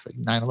fact, like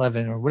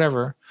 9/11 or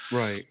whatever.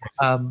 Right.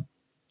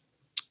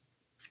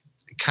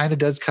 It kind of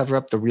does cover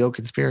up the real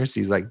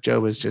conspiracies, like Joe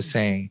was just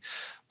saying,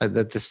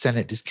 that the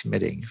Senate is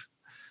committing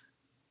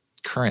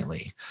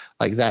currently,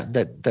 like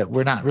that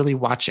we're not really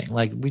watching.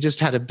 Like, we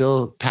just had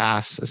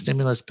a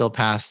stimulus bill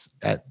pass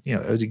at, you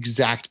know, an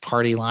exact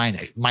party line,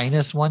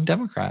 -1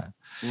 Democrat.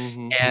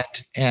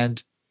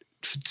 And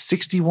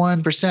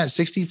 61%,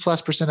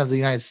 60+% of the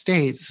United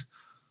States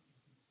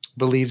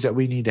believes that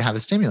we need to have a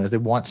stimulus. They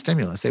want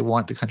stimulus. They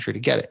want the country to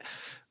get it.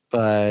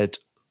 But,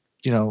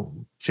 you know,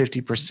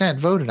 50%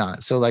 voted on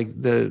it. So, like,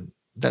 the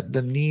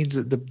needs,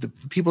 the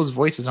people's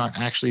voices aren't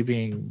actually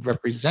being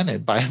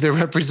represented by their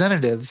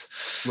representatives,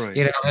 right?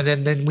 You know, and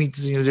then we,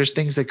 you know, there's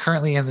things that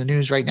currently in the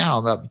news right now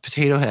about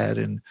Potato Head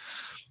and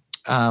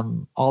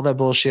all that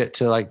bullshit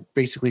to, like,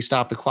 basically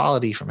stop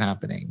equality from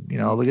happening. You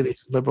know, look at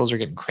these liberals are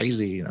getting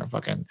crazy, you know,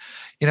 fucking,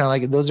 you know,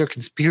 like, those are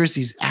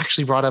conspiracies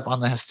actually brought up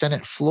on the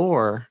Senate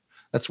floor.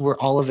 That's where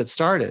all of it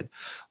started.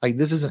 Like,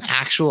 this is an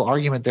actual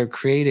argument they're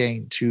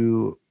creating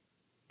to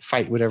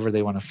fight whatever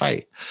they want to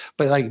fight.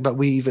 But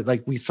we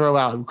throw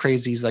out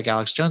crazies like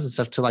Alex Jones and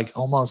stuff to, like,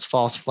 almost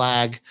false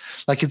flag.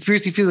 Like,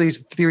 conspiracy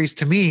theories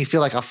to me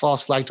feel like a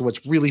false flag to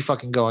what's really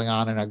fucking going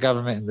on in our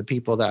government and the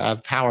people that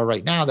have power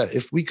right now, that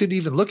if we could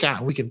even look at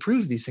and we can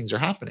prove these things are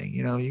happening,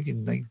 you know, you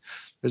can, like,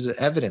 there's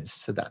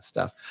evidence to that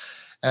stuff.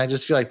 And I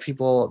just feel like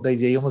people,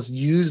 they almost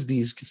use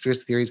these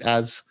conspiracy theories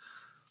as,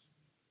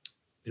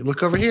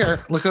 look over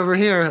here,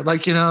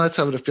 like, you know, that's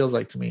how it feels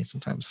like to me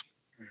sometimes.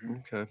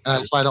 Okay.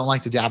 That's why I don't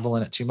like to dabble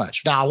in it too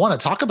much. Now, I want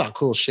to talk about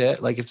cool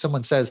shit. Like, if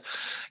someone says,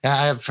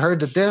 I've heard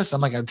that this,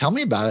 I'm like, tell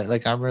me about it.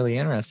 Like, I'm really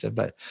interested,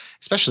 but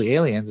especially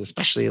aliens,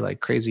 especially, like,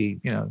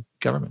 crazy, you know,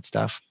 government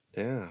stuff.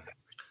 Yeah.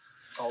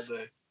 All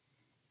day.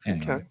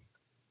 Anyway,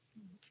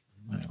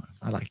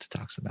 I like to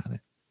talk about it.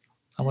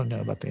 I want to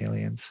know about the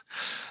aliens.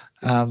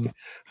 I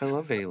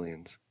love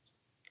aliens.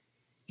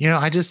 You know,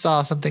 I just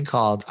saw something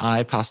called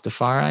I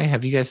Pastafari.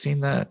 Have you guys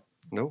seen that?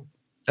 No.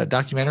 That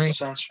documentary? That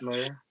sounds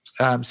familiar.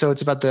 So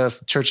it's about the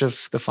Church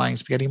of the Flying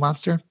Spaghetti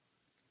Monster.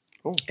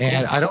 Oh,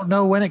 and I don't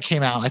know when it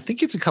came out. I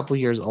think it's a couple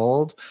years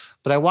old,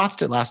 but I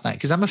watched it last night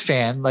because I'm a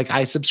fan. Like,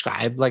 I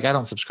subscribe. Like, I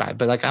don't subscribe,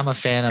 but, like, I'm a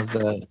fan of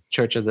the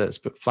Church of the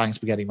Flying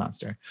Spaghetti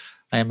Monster.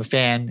 I am a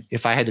fan.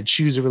 If I had to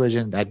choose a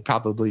religion, I'd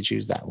probably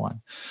choose that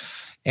one.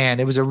 And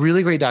it was a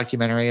really great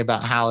documentary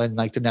about how in,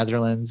 like, the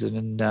Netherlands and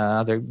in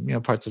other, you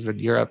know, parts of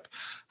Europe,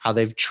 how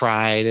they've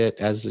tried it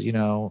as, you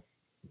know,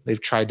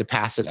 they've tried to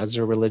pass it as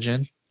a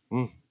religion.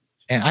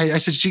 And I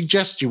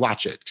suggest you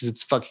watch it because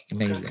it's fucking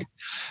amazing. Okay.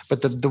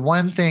 But the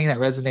one thing that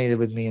resonated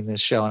with me in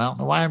this show, and I don't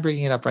know why I'm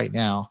bringing it up right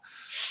now,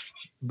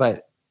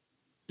 but,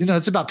 you know,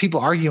 it's about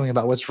people arguing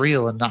about what's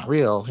real and not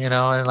real, you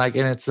know, and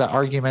it's the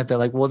argument that,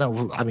 like, well,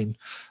 no, I mean,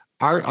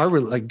 our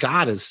like,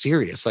 God is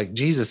serious. Like,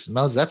 Jesus and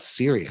Moses, that's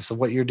serious. So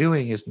what you're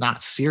doing is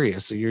not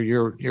serious. So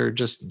you're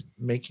just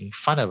making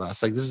fun of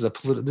us. Like, this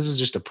is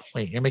just a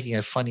point. You're making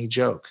a funny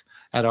joke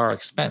at our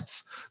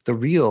expense. The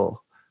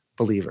real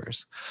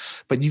believers.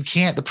 But you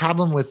can't, the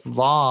problem with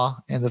law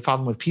and the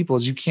problem with people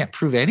is you can't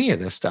prove any of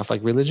this stuff,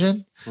 like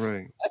religion,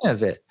 right? None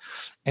of it.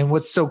 And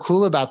what's so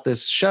cool about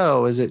this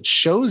show is it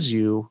shows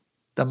you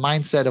the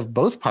mindset of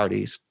both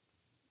parties,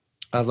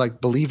 of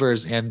like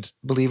believers and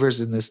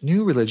believers in this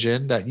new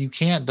religion that you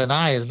can't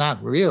deny is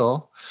not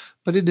real,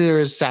 but there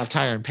is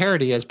satire and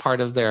parody as part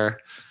of their.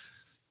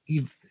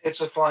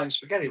 It's a flying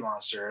spaghetti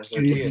monster as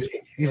their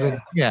deity.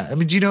 Yeah. I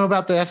mean, do you know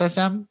about the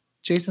FSM,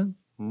 Jason?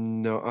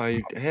 No,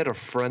 I had a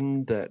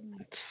friend that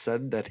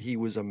said that he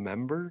was a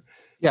member.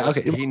 Yeah,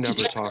 okay. He never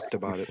talked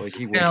about it. Like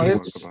he wouldn't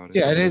talk about it.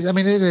 Yeah, it is. I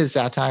mean, it is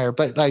satire,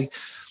 but like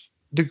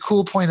the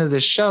cool point of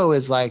this show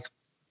is like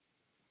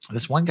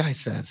this one guy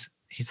says,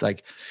 he's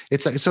like,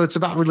 it's like, so it's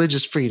about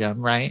religious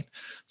freedom, right?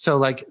 So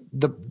like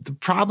the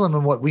problem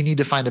and what we need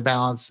to find a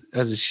balance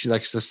as a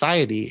like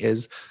society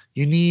is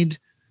you need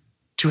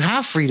to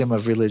have freedom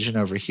of religion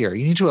over here.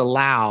 You need to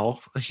allow,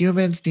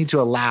 humans need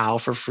to allow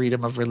for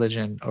freedom of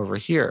religion over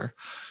here.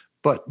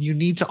 But you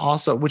need to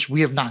also, which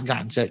we have not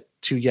gotten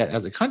to yet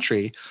as a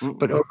country,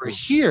 but over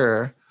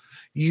here,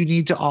 you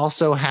need to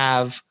also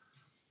have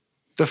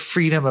the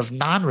freedom of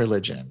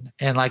non-religion.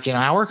 And like in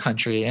our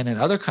country and in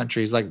other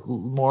countries, like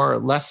more or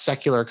less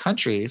secular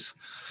countries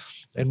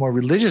and more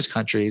religious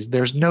countries,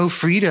 there's no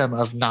freedom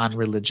of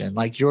non-religion.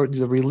 Like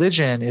the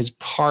religion is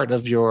part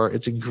of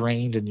it's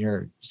ingrained in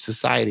your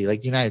society.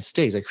 Like United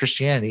States, like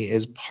Christianity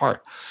is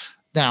part.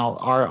 Now,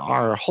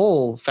 our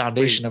whole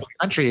foundation of the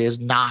country is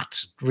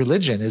not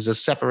religion, is a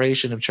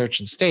separation of church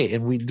and state.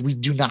 And we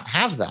do not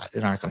have that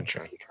in our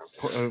country.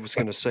 I was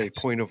going to say,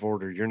 point of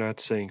order. You're not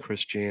saying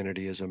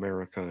Christianity is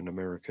America and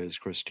America is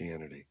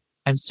Christianity.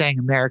 I'm saying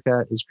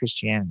America is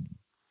Christianity.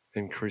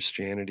 And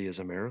Christianity is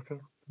America?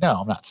 No,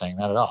 I'm not saying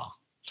that at all.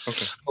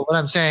 Okay. But what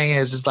I'm saying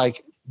is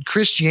like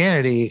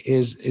Christianity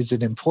is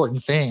an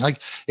important thing.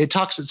 Like it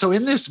talks. So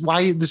in this,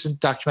 why this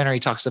documentary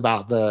talks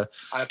about the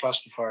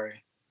Apostafari.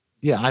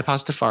 Yeah,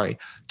 Apostafari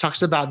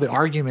talks about the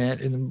argument,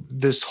 and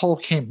this whole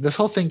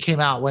thing came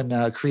out when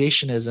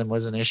creationism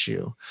was an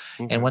issue,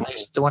 and when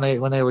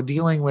they were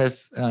dealing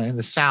with in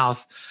the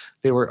South,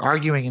 they were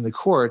arguing in the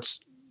courts.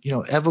 You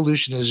know,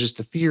 evolution is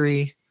just a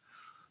theory.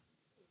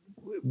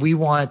 We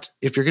want,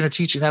 if you're going to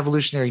teach an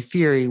evolutionary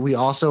theory, we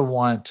also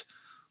want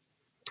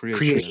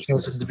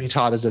creationism to be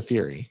taught as a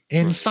theory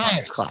in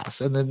science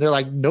class. And then they're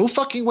like, no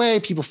fucking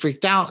way. People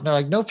freaked out and they're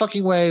like, no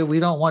fucking way.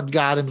 We don't want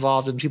God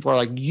involved. And people are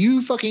like,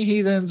 you fucking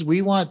heathens.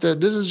 We want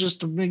this is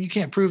just, you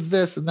can't prove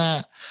this and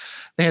that.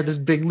 They had this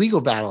big legal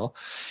battle.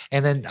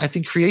 And then I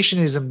think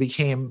creationism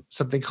became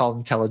something called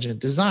intelligent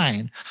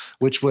design,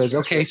 which was,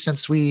 okay,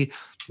 since we've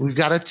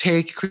got to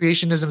take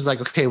creationism is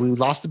like, okay, we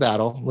lost the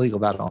battle, legal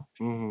battle.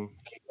 Mm-hmm.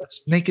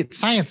 Let's make it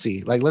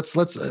sciencey. Like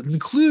let's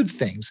include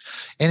things.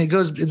 And it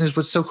goes, and there's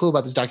what's so cool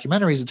about this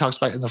documentary is it talks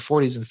about in the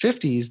 40s and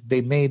 50s,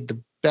 they made the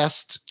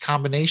best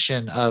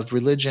combination of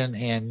religion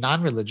and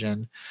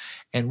non-religion.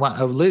 And what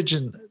a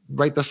religion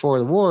right before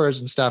the wars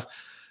and stuff,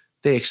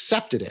 they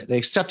accepted it. They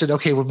accepted,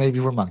 okay, well, maybe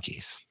we're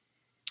monkeys.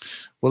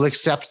 We'll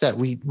accept that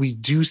we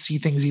do see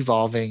things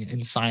evolving,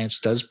 and science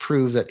does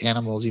prove that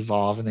animals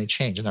evolve and they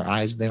change, and their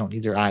eyes, they don't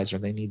need their eyes, or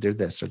they need their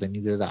this, or they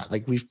need their that.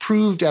 Like we've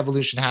proved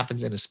evolution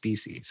happens in a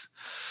species.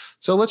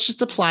 So let's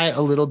just apply it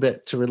a little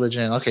bit to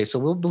religion. Okay, so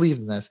we'll believe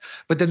in this.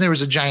 But then there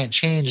was a giant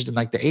change in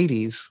like the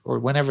 80s or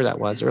whenever that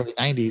was, early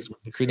 90s, when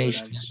the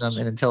creationism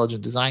and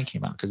intelligent design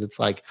came out, because it's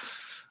like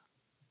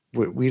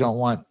we don't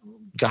want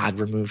God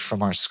removed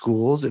from our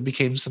schools. It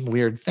became some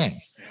weird thing.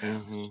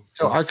 Mm-hmm.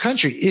 So our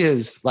country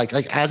is like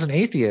as an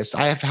atheist,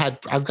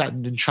 I've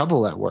gotten in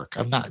trouble at work.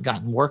 I've not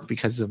gotten work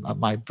because of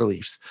my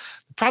beliefs.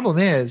 The problem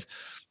is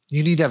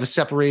you need to have a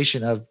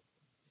separation of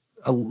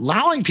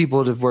allowing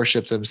people to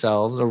worship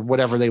themselves or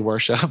whatever they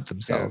worship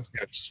themselves,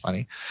 which is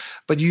funny.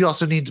 But you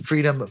also need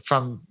freedom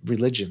from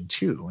religion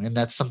too. And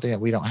that's something that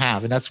we don't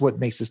have. And that's what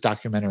makes this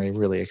documentary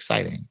really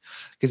exciting,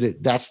 because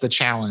that's the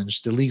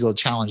challenge, the legal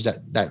challenge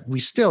that we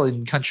still,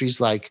 in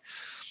countries like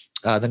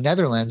the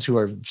Netherlands, who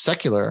are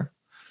secular,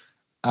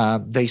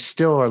 they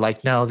still are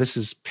like, no, this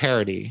is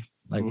parody.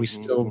 Like we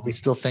still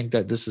think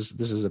that this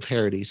is a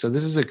parody. So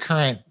this is a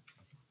current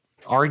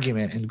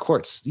argument in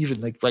courts,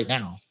 even like right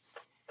now.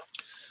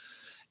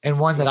 And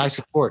one that I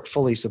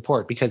fully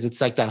support, because it's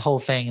like that whole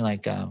thing,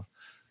 like,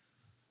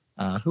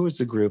 who is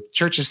the group?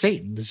 Church of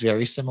Satan is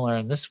very similar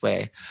in this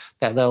way,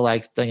 that they're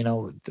like,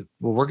 well,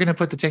 we're going to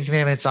put the 10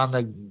 Commandments on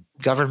the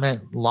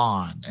government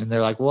lawn. And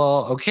they're like,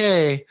 well,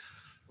 okay.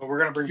 Well, we're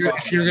going to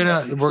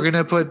bring we're going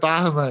to put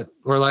Bahamut,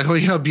 or like,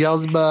 well,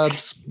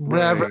 Beelzebub's,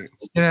 whatever,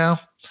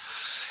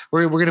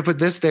 we're going to put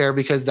this there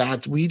because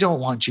that we don't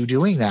want you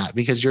doing that,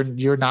 because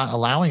you're not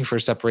allowing for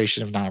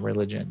separation of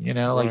non-religion,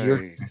 like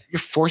you're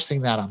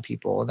forcing that on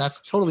people, and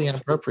that's totally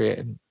inappropriate.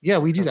 And yeah,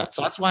 we do that.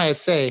 So that's why I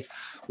say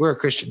we're a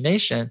Christian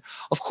nation.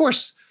 Of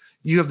course,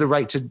 you have the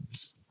right to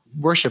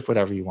worship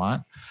whatever you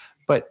want,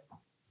 but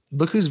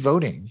look who's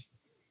voting.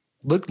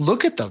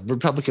 Look at the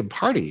Republican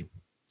Party.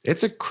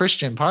 It's a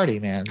Christian party,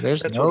 man.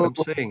 That's what I'm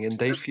saying. And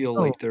they feel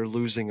like they're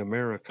losing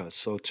America.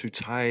 So to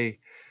tie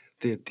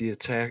the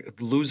attack,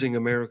 losing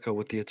America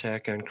with the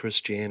attack on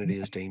Christianity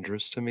is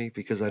dangerous to me,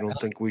 because I don't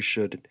think we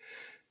should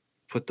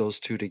put those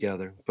two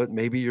together. But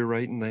maybe you're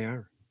right, and they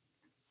are.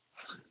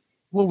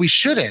 Well, we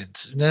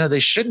shouldn't. No, they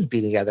shouldn't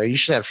be together. You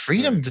should have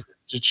freedom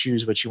to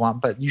choose what you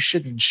want, but you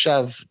shouldn't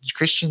shove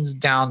Christians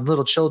down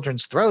little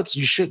children's throats.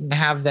 You shouldn't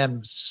have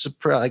them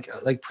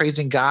like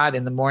praising God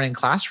in the morning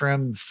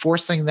classroom,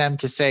 forcing them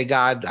to say,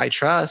 "God, I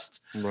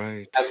trust,"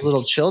 right, as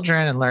little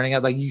children, and learning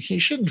it. Like you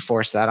shouldn't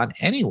force that on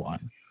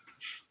anyone.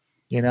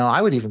 You know,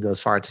 I would even go as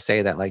far to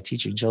say that, like,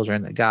 teaching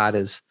children that God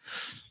is.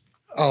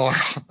 Oh,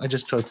 I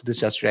just posted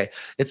this yesterday.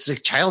 It's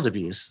like child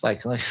abuse.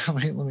 Like let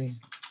me.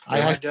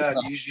 Yeah, my dad.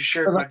 You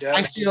shared my dad.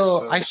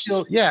 I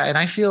feel, yeah, and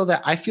I feel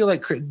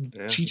like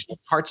teaching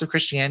parts of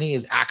Christianity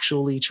is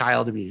actually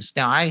child abuse.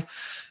 Now, I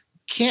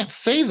can't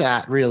say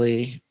that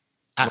really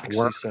at Lexi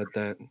work. said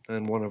that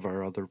in one of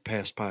our other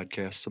past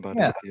podcasts about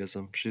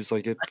atheism. She's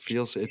like,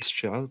 it's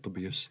child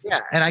abuse.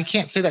 Yeah, and I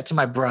can't say that to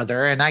my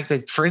brother. And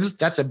for instance,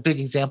 that's a big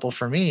example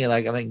for me.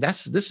 Like, I mean,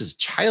 this is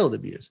child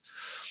abuse.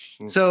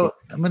 So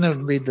I'm gonna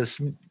read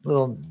this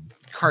little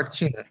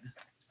cartoon.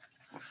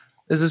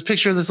 There's this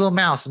picture of this little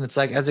mouse, and it's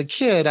like, as a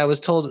kid, I was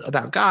told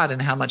about God and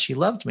how much he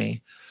loved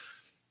me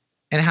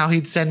and how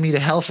he'd send me to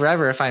hell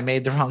forever if I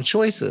made the wrong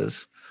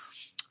choices.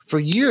 For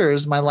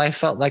years, my life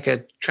felt like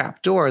a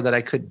trap door that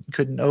I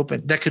couldn't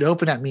open, that could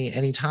open at me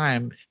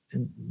anytime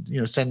and,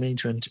 send me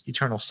into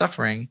eternal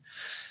suffering.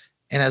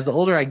 And as the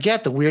older I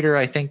get, the weirder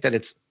I think that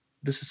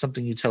this is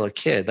something you tell a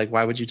kid. Like,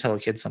 why would you tell a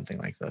kid something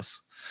like this?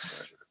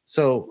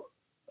 So,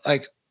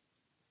 like,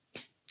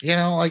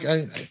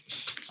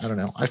 I don't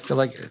know. I feel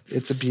like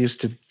it's abuse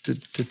to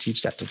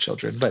teach that to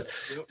children, but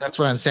that's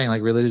what I'm saying.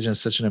 Like, religion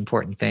is such an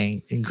important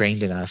thing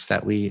ingrained in us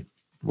that we're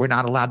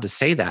not allowed to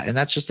say that. And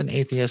that's just an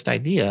atheist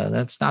idea.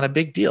 That's not a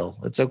big deal.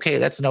 It's okay.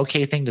 That's an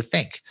okay thing to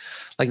think.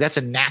 Like, that's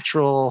a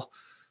natural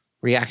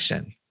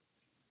reaction.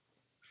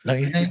 Don't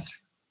you think?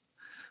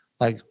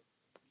 Like,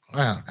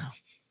 I don't know.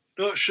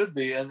 No, it should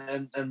be, and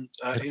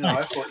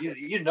I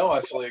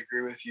fully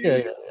agree with you.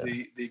 Yeah.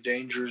 The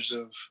dangers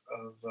of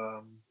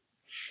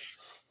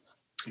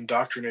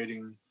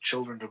indoctrinating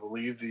children to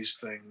believe these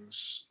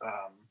things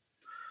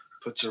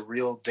puts a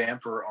real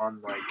damper on,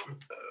 like,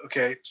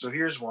 okay, so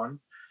here's one,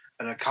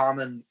 and a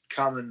common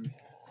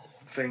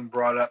thing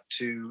brought up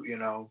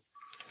to,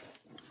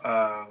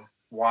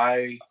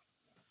 why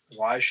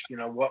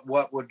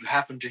what would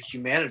happen to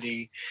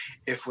humanity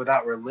if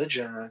without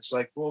religion? And it's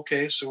like, well,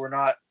 okay, so we're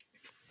not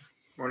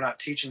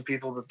teaching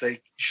people that they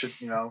should,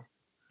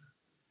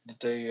 that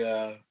they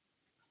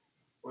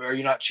are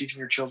you not teaching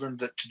your children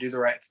to do the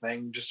right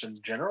thing just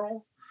in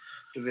general?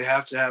 Do they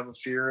have to have a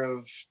fear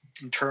of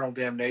eternal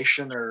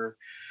damnation or,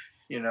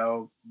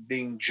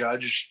 being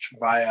judged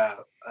by a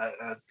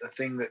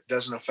thing that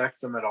doesn't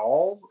affect them at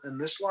all in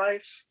this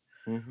life?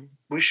 Mm-hmm.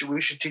 We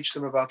should teach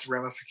them about the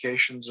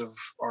ramifications of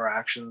our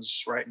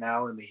actions right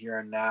now in the here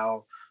and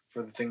now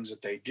for the things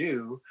that they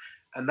do.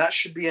 And that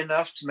should be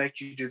enough to make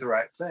you do the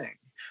right thing.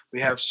 We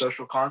have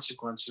social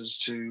consequences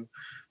to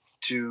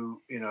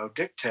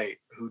dictate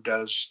who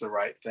does the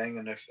right thing.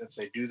 And if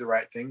they do the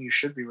right thing, you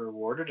should be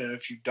rewarded. And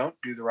if you don't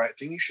do the right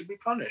thing, you should be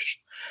punished.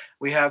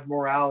 We have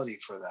morality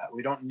for that.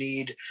 We don't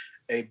need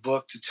a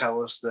book to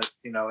tell us that,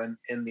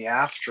 in the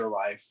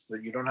afterlife,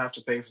 that you don't have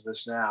to pay for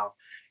this now,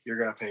 you're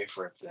going to pay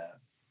for it then.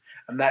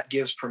 And that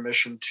gives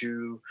permission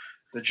to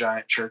the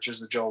giant churches,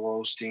 the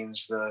Joel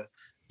Osteens,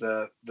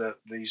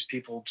 these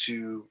people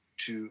to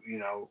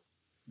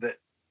that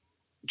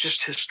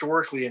just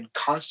historically and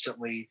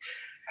constantly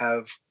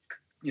have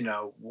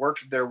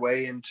worked their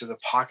way into the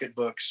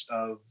pocketbooks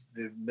of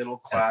the middle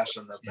class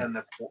and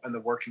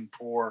the working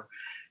poor,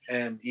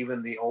 and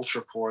even the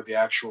ultra poor, the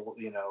actual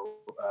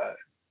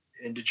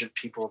indigent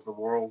people of the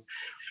world.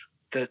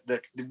 That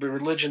the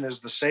religion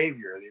is the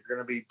savior. You're going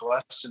to be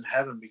blessed in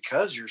heaven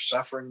because you're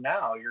suffering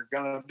now. You're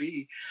going to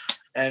be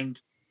and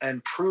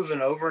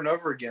proven over and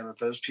over again that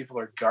those people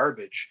are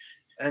garbage,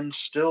 and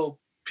still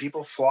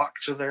people flock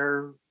to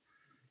their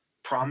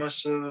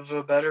promise of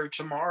a better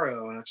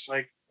tomorrow. And it's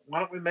like, why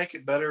don't we make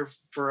it better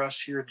for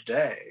us here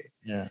today?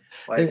 Yeah.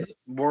 Like,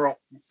 we're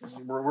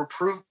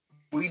proved,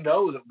 we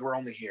know that we're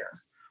only here.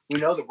 We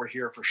know that we're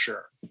here for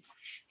sure.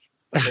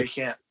 But they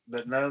can't,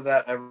 that none of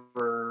that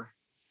ever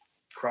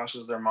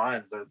crosses their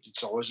mind. That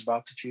it's always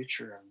about the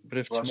future. But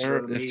if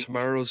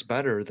tomorrow's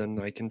better, then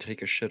I can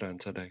take a shit on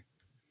today.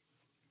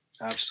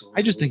 Absolutely.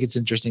 I just think it's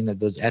interesting that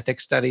those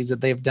ethics studies that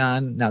they've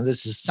done. Now,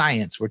 this is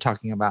science we're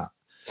talking about.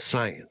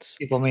 Science.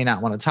 People may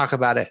not want to talk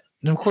about it.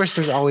 And of course,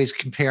 there's always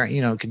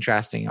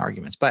contrasting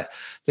arguments. But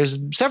there's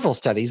several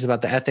studies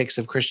about the ethics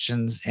of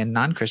Christians and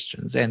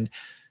non-Christians. And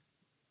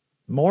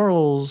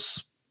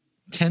morals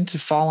tend to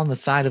fall on the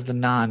side of the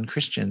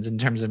non-Christians in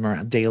terms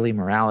of daily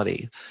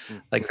morality. Mm-hmm.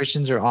 Like,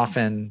 Christians are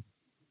often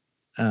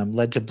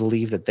led to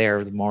believe that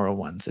they're the moral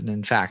ones. And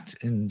in fact,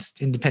 in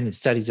independent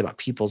studies about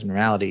people's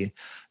morality,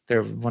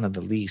 they're one of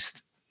the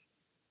least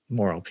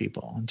moral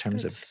people in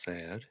terms of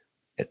sad.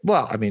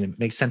 Well, I mean, it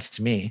makes sense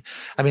to me.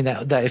 I mean,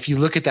 that if you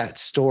look at that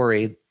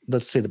story,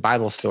 let's say the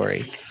Bible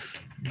story,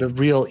 the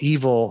real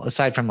evil,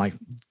 aside from like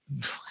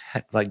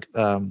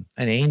an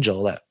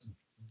angel that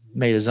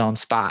made his own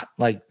spot,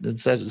 like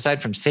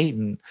aside from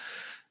Satan,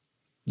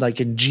 like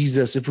in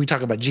Jesus, if we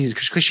talk about Jesus,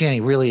 because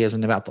Christianity really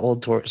isn't about the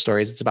old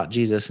stories, it's about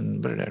Jesus,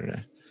 and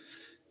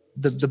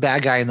the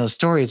bad guy in those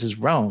stories is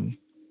Rome.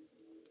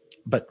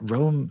 But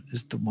Rome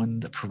is the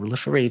one that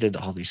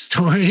proliferated all these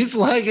stories.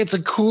 Like it's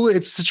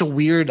such a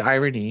weird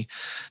irony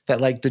that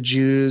like the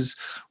Jews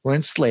were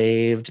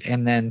enslaved,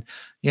 and then,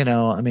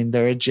 I mean,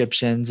 they're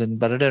Egyptians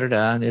and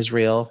and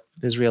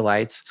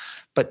Israelites.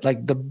 But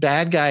like the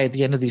bad guy at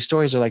the end of these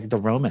stories are like the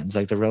Romans.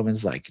 Like the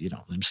Romans,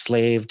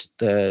 enslaved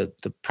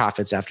the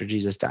prophets after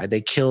Jesus died. They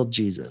killed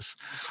Jesus.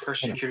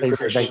 Persecuted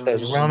Christians. Like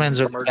the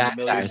Romans are the bad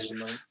guys.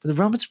 But the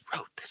Romans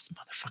wrote this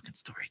motherfucking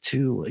story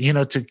too,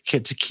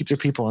 to keep their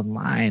people in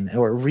line,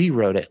 or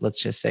rewrote it.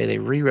 Let's just say they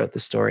rewrote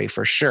the story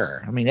for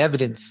sure. I mean,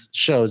 evidence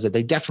shows that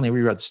they definitely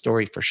rewrote the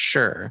story for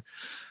sure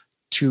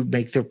to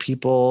make their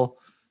people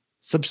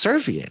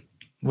subservient,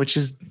 which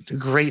is a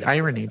great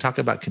irony. Talk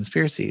about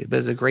conspiracy, but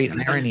it's a great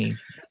irony.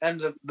 And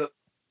the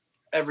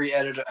every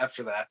edit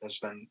after that has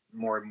been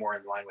more and more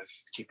in line with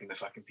keeping the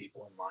fucking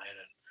people in line,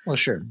 and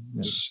sure,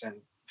 and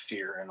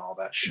fear and all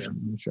that shit.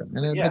 Sure.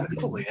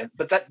 Fully.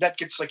 But that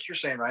gets, like you're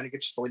saying, right? It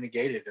gets fully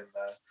negated in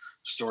the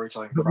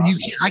storytelling but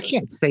process. I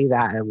can't say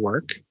that at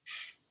work.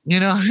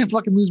 I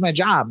fucking lose my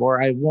job,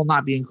 or I will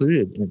not be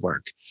included in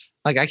work.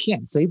 Like I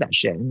can't say that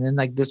shit. And then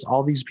like this,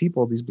 all these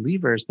people, these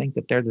believers think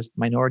that they're this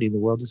minority of the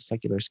world, this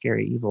secular,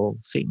 scary, evil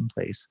Satan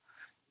place.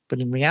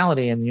 But in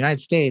reality, in the United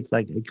States,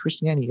 like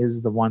Christianity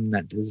is the one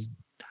that is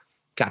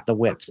got the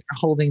whip. They're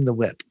holding the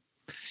whip.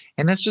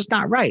 And that's just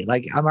not right.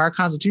 Like our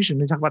Constitution,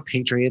 we talk about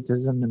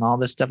patriotism and all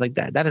this stuff like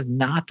that. That is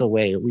not the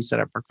way we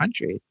set up our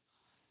country.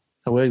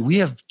 The way we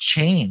have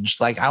changed.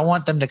 Like I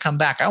want them to come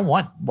back. I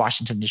want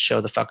Washington to show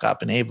the fuck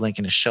up and Abe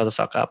Lincoln to show the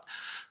fuck up.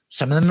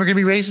 Some of them are going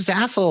to be racist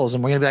assholes,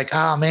 and we're going to be like,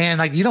 oh man,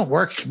 like you don't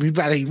work.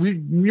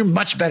 You're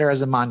much better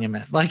as a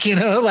monument. Like,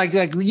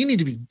 like you need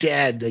to be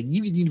dead. Like,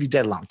 you need to be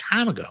dead a long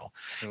time ago.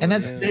 And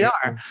they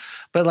are.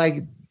 But like,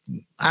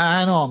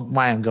 I don't know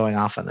why I'm going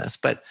off on this,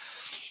 but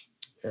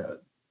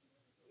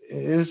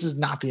this is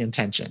not the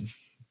intention.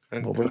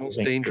 And the most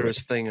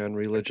dangerous thing on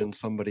religion,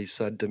 somebody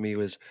said to me,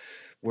 was,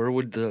 where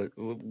would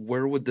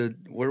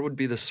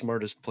be the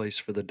smartest place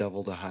for the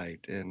devil to hide?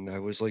 And I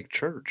was like,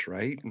 church,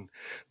 right? And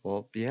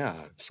well, yeah.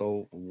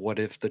 So what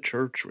if the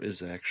church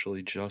is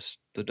actually just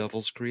the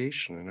devil's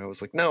creation? And I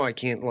was like, no, I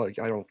can't. Like,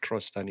 I don't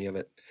trust any of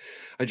it.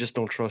 I just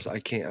don't trust. I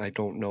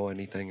don't know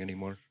anything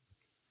anymore.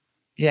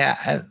 Yeah,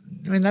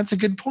 I mean that's a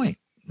good point.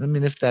 I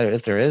mean, if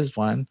there is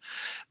one,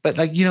 but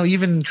like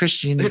even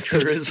Christian, if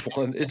there is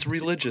one, it's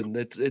religion.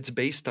 It's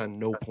based on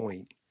no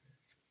point.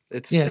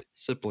 It's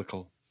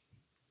cyclical.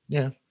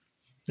 Yeah.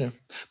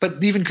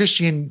 But even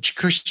Christian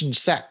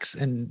sects,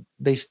 and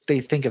they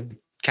think of the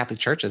Catholic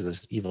Church as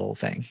this evil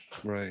thing,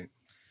 right?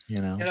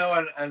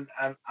 And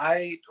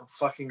I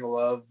fucking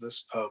love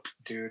this Pope,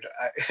 dude.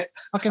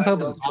 Fucking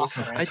Pope is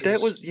awesome.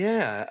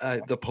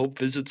 The Pope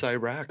visits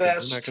Iraq. We're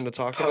not going to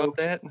talk about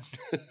that.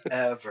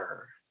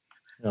 Ever.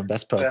 No,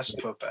 best Pope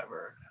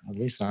ever. At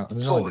least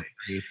there's only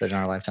 3 in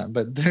our lifetime,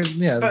 but there's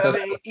But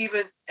I mean,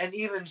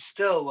 even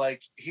still,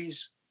 like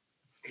he's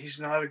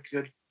not a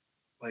good,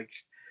 like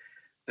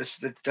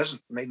this. It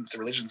doesn't make the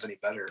religions any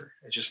better.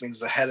 It just means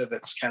the head of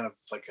it's kind of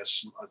like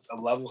a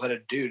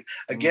level-headed dude.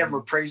 Again,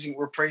 we're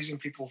praising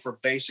people for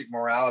basic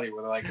morality.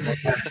 Where they're like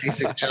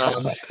basic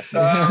job.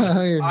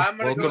 I'm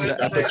gonna Welcome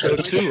to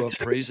episode 2 of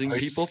praising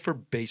people for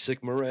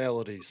basic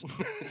moralities.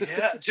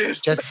 Yeah,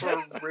 dude, just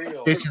for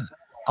real. Jason,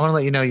 I want to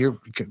let you know your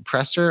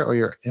compressor or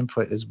your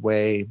input is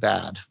way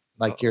bad.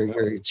 Like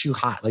you're too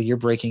hot. Like you're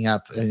breaking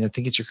up, and I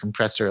think it's your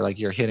compressor. Like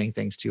you're hitting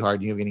things too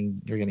hard. You're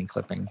getting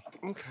clipping.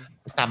 Okay.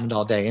 It's happened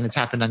all day, and it's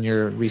happened on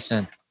your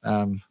recent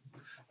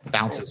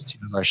bounces to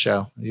our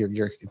show.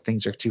 Your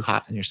things are too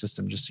hot in your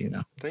system. Just so you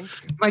know. Thank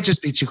you. It might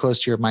just be too close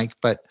to your mic,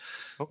 but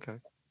okay.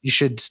 You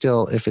should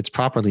still, if it's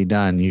properly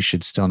done, you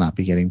should still not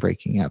be getting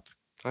breaking up.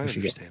 I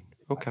understand.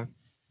 Okay.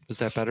 Is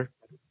that better?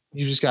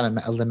 You just got a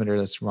limiter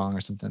that's wrong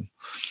or something.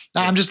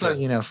 No, I'm just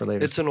letting you know for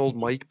later. It's an old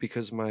mic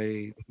because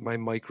my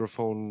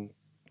microphone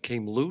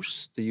came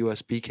loose. The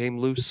USB came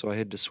loose, so I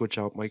had to switch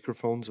out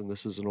microphones, and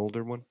this is an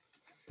older one.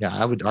 Yeah,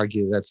 I would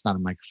argue that's not a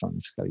microphone.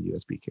 It's got a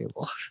USB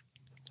cable.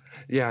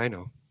 Yeah, I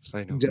know.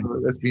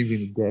 That's me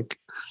being a dick.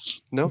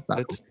 No,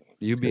 that's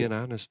you being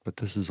honest, but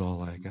this is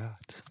all I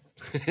got.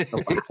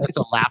 It's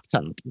a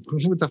laptop.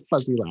 It's a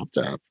fuzzy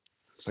laptop.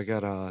 I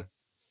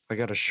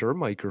got a Shure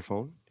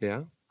microphone.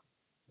 Yeah.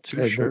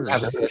 Does it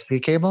have a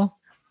USB cable?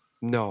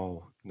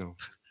 No.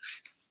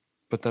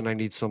 But then I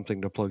need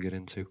something to plug it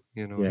into.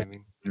 You know what I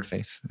mean?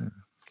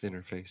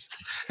 Interface.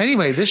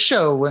 Anyway, this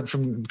show went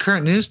from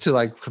current news to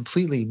like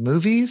completely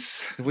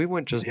movies. We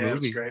went just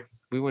movies.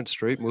 We went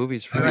straight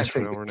movies for like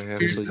an hour and a half.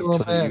 So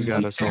you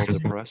got us all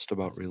depressed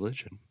about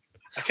religion.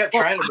 I kept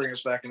trying to bring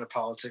us back into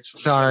politics.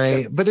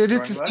 Sorry, but it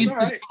is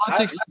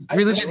politics.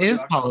 Religion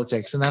is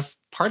politics, and that's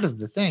part of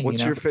the thing.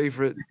 What's your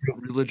favorite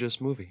religious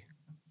movie?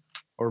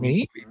 Or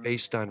me? movie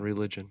based on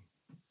religion?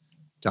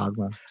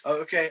 Dogma.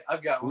 Oh, okay,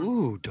 I've got one.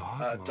 Ooh,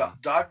 Dogma.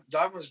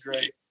 Dogma's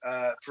great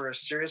for a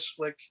serious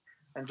flick,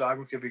 and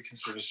Dogma could be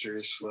considered a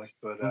serious flick.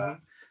 But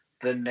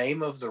The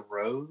Name of the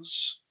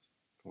Rose.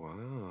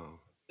 Wow.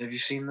 Have you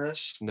seen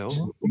this?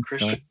 No.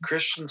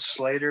 Christian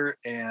Slater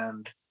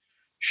and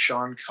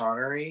Sean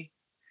Connery.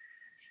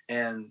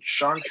 And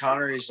Sean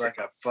Connery is like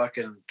a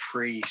fucking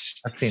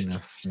priest. I've seen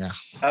this. Yeah.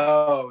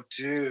 Oh,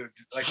 dude.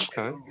 Like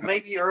Okay.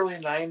 maybe early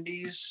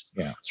 90s.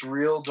 Yeah. It's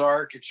real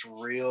dark. It's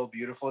real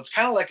beautiful. It's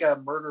kind of like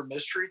a murder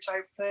mystery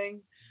type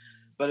thing,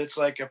 but it's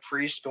like a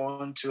priest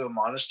going to a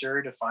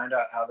monastery to find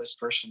out how this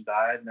person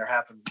died. And there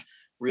happened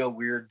real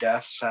weird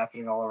deaths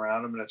happening all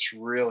around him. And it's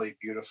really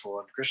beautiful.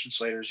 And Christian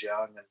Slater's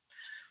young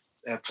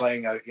and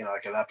playing a,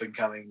 like an up and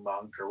coming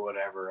monk or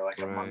whatever, like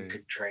a monk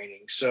in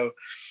training. So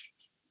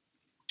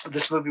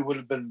this movie would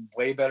have been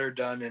way better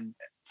done in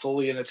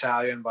fully in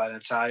Italian by an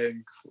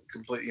Italian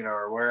complete,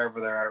 or wherever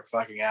they're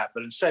fucking at.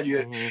 But instead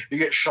you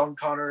get Sean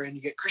Connery and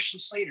you get Christian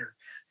Slater.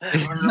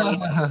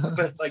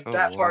 But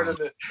that part of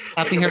it,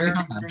 Happy Harry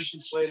Christian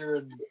Slater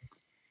and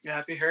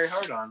Happy Harry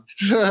Hard-On.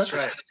 That's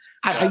right.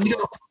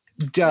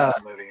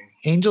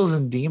 Angels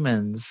and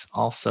Demons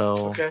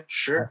also. Okay,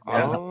 sure.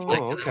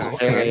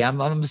 Okay.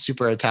 I'm a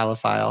super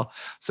Italophile,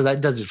 so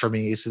that does it for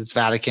me. So it's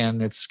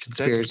Vatican, it's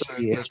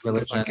conspiracy, it's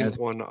religion. The second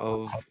one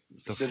of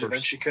the Da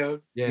Vinci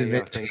Code.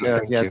 Yeah, thank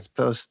you. It's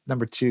post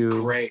number 2.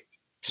 It's great.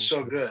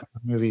 So good.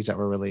 Movies that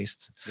were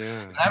released.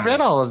 Yeah. And I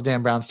read all of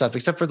Dan Brown's stuff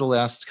except for the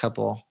last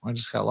couple. I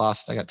just got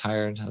lost. I got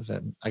tired of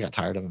it.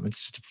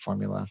 It's just a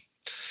formula.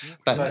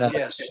 But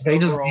yes,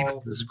 overall,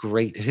 it was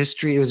great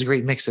history. It was a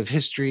great mix of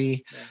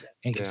history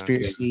and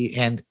conspiracy,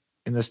 and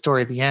the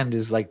story at the end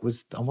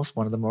was almost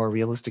one of the more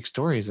realistic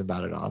stories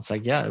about it all. It's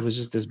like, it was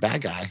just this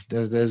bad guy. It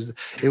was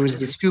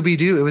the Scooby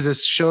Doo. It was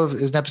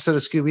an episode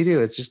of Scooby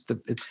Doo. It's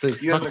the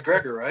Ewan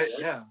McGregor, right?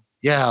 Yeah.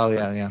 Yeah. Oh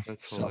yeah.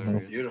 That's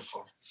hilarious.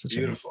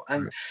 Beautiful,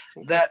 and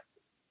that.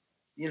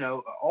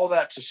 All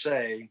that to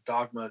say,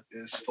 Dogma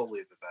is fully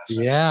the best.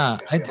 Yeah,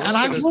 and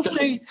I will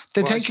say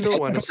the Ten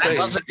Commandments. I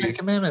love the Ten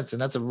Commandments,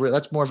 and that's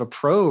more of a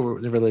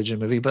pro-religion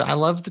movie. But I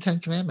love the Ten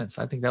Commandments.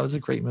 I think that was a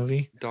great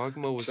movie.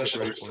 Dogma was a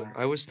great one.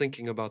 I was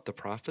thinking about The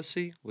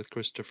Prophecy with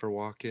Christopher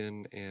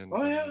Walken and.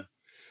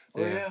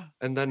 Yeah.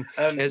 And then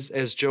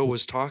as Joe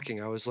was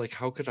talking, I was like,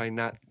 how could I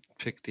not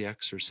pick The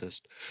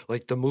Exorcist,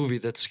 like the movie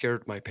that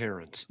scared my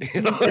parents?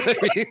 You know what I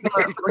mean?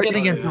 We're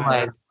getting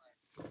into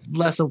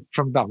less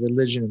from about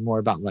religion and more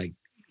about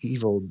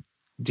evil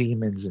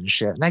demons and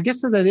shit. And I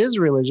guess that is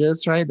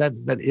religious, right? That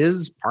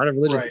is part of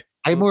religion. Right.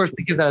 I more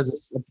think of that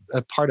as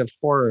a part of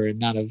horror and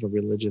not of a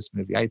religious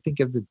movie. I think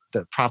of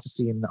the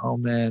Prophecy and The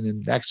Omen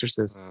and The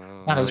Exorcist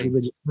not as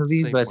religious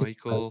movies, but I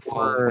think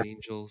Fallen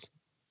Angels.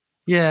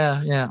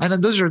 Yeah. I know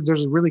there's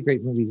really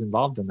great movies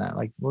involved in that.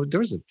 There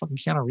was a fucking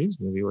Keanu Reeves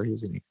movie where he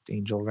was an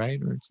angel, right?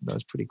 That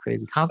was pretty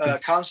crazy.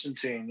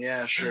 Constantine,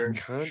 yeah, sure.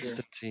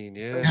 Constantine,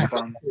 yeah. It was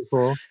fun.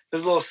 Cool. It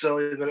was a little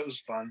silly, but it was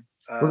fun.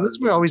 Those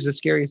were always the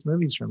scariest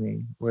movies for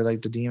me, were the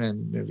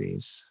demon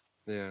movies.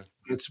 Yeah.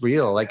 It's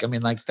real.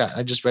 That.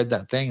 I just read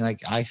that thing.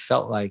 I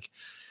felt like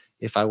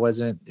if I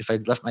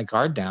left my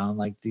guard down,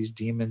 these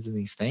demons and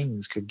these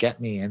things could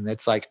get me. And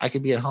it's I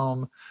could be at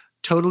home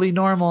totally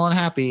normal and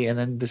happy, and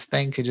then this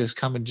thing could just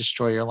come and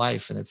destroy your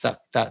life. And it's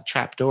that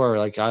trap door.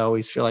 I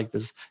always feel like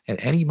this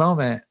at any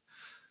moment,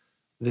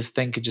 this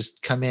thing could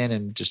just come in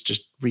and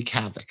just wreak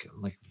havoc,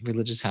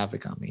 religious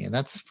havoc on me. And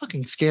that's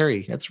fucking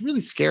scary. That's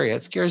really scary.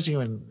 That scares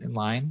you in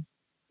line.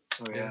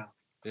 Oh yeah.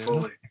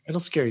 Fully. It'll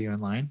scare you in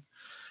line.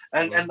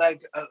 And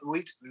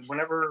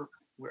whenever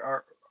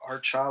our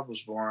child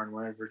was born,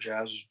 whenever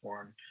Jazz was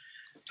born,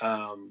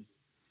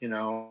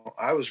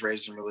 I was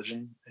raised in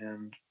religion,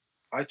 and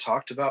I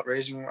talked about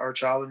raising our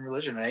child in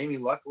religion, and Amy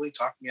luckily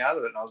talked me out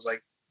of it. And I was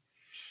like,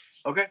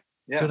 okay,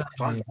 yeah,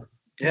 fine.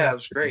 Yeah, it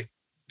was great.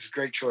 It's a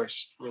great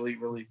choice. Really,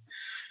 really,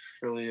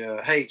 really.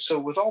 Hey, so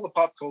with all the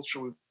pop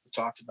culture we've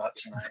talked about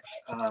tonight,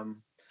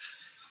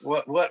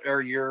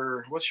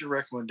 what's your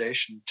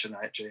recommendation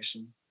tonight,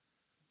 Jason?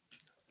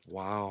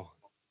 Wow.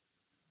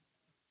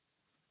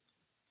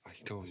 I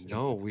don't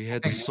know. We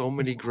had so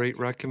many great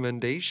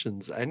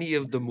recommendations. Any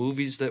of the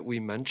movies that we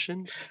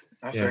mentioned?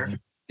 Fair.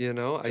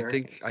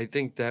 I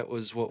think that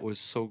was what was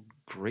so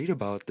great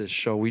about this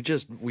show. We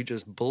just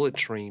bullet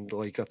trained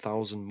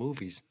 1,000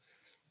 movies.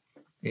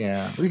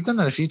 Yeah, we've done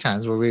that a few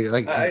times where we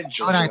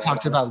I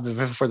talked about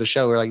before the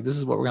show. We're this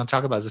is what we're going to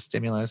talk about as a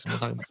stimulus, and we'll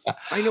talk about that.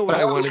 I know what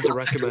I wanted to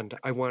recommend.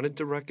 I wanted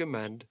to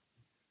recommend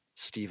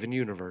Steven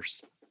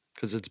Universe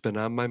because it's been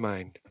on my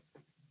mind.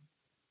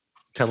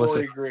 Tell us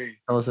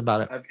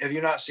about it. Have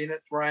you not seen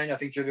it, Ryan? I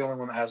think you're the only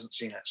one that hasn't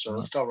seen it. So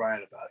let's tell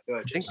Ryan about it. Go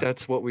ahead, I think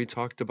that's what we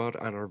talked about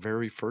on our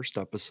very first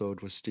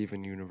episode with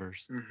Steven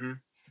Universe. Mm-hmm.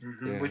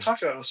 Mm-hmm. Yeah. We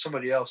talked about it with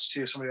somebody else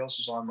too. Somebody else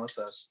was on with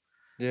us.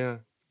 Yeah.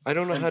 I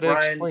don't know how to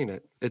explain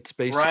it. It's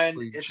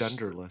basically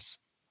genderless.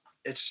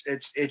 It's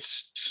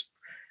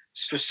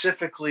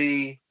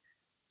specifically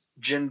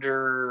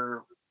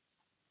gender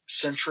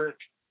centric,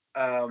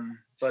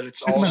 but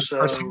it's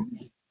also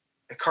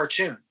a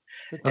cartoon.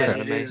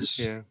 And it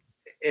is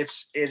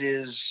it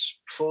is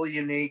fully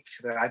unique.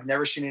 I've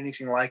never seen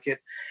anything like it.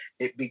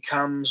 It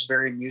becomes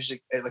very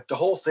music, like the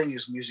whole thing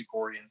is music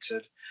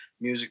oriented.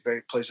 Music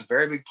plays a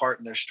very big part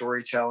in their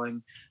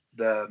storytelling.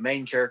 The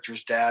main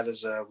character's dad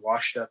is a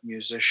washed up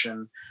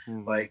musician.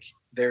 Like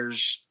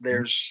there's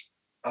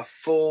a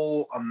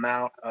full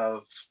amount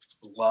of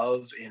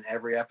love in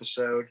every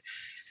episode.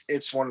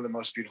 It's one of the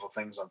most beautiful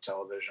things on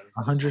television.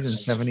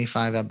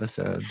 175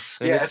 episodes.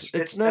 And yeah,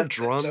 it's not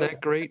drawn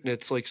that great, and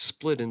it's like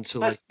split into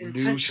like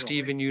new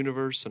Steven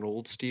universe and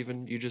old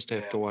Steven. You just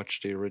have to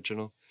watch the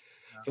original.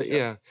 But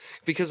yeah,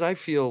 because I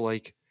feel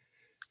like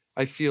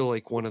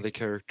one of the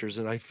characters,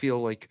 and I feel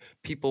like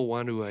people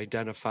want to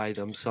identify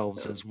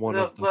themselves as one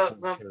of the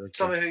characters.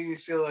 Tell me who you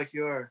feel like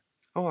you are.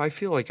 Oh, I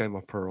feel like I'm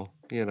a Pearl.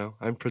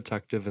 I'm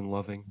protective and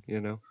loving.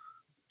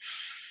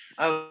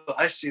 Oh,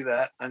 I see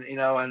that, and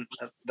and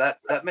that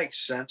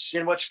makes sense.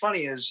 What's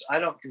funny is I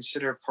don't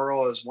consider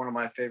Pearl as one of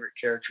my favorite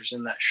characters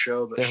in that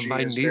show, but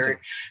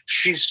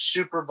she's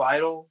super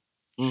vital.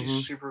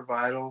 She's super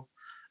vital.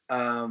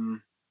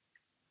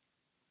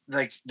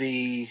 Like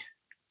the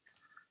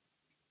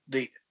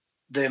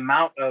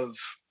amount of,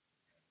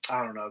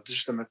 I don't know,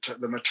 just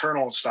the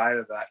maternal side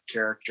of that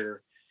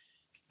character,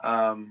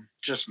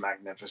 just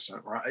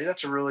magnificent. Right,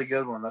 that's a really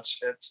good one. God,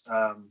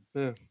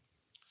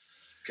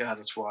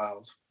 that's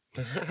wild.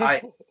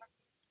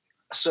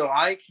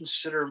 I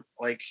consider,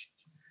 like,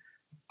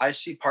 I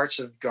see parts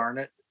of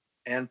Garnet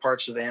and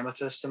parts of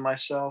Amethyst in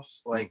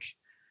myself, like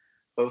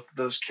both of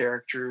those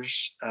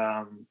characters.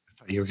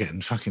 You were getting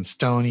fucking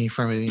stony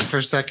for me for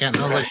a second.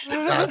 I was like,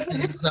 God,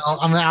 please, no,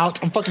 I'm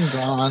out. I'm fucking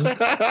gone.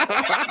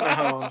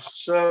 No,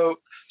 so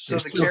we're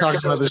still talking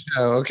about the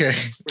show. Okay,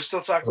 we're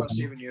still talking about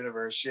Steven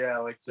Universe. Yeah,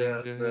 like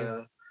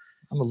the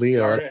I'm a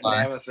Leo. Garnet and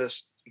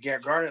Amethyst. Yeah,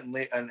 Garnet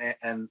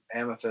and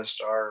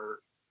Amethyst are,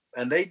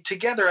 and they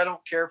together, I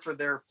don't care for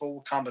their full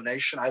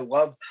combination. I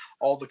love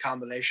all the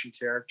combination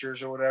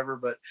characters or whatever,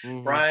 but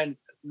Brian,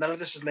 none of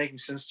this is making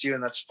sense to you,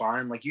 and that's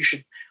fine. Like, you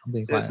should.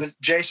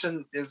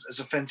 Jason is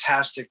a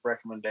fantastic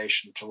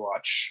recommendation to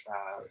watch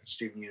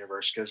Steven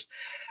Universe, because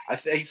I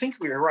think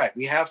we are right.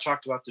 We have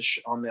talked about this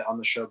on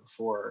the show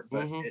before,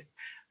 but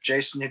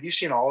Jason, have you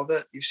seen all of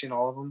it? You've seen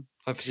all of them?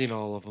 I've seen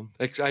all of them.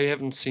 I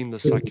haven't seen the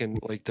second,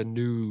 like the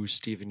new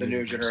Steven Universe. The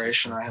new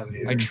generation, I haven't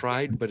either. I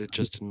tried, but it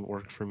just didn't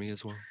work for me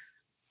as well.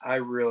 I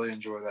really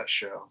enjoy that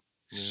show.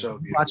 So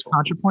beautiful.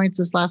 Watch ContraPoints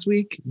this last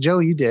week? Joe,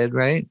 you did,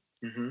 right?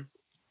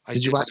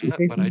 Did you watch it?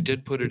 But I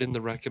did put it in the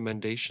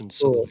recommendations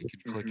so that we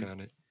could click on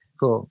it.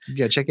 Cool.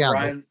 Yeah, check it out.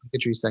 Ryan, the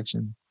Tree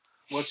section.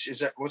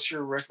 What's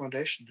your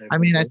recommendation, David? I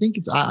mean, I think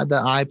it's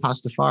the I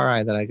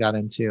Pastafari that I got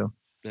into.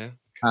 Yeah.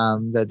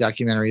 The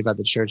documentary about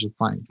the Church of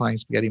Flying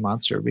Spaghetti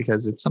Monster,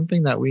 because it's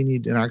something that we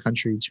need in our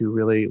country to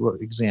really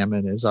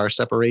examine, is our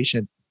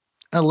separation,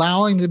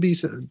 allowing to be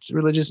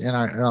religious and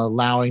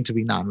allowing to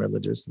be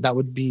non-religious. That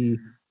would be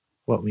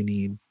what we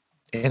need.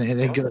 And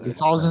it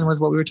falls in with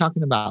what we were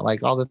talking about,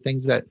 like all the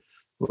things that,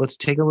 let's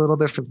take a little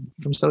bit from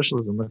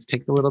socialism. Let's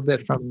take a little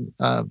bit from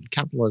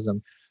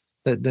capitalism.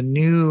 The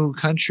new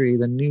country,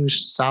 the new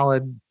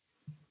solid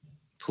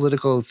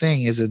political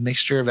thing is a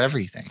mixture of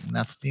everything. And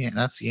that's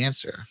the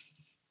answer.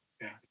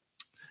 Yeah.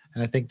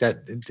 And I think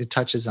that it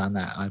touches on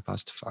that. I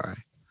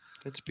Pastafari.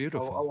 That's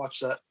beautiful. I'll watch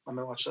that. I'm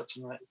gonna watch that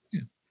tonight.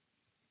 Yeah.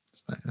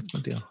 That's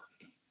my deal.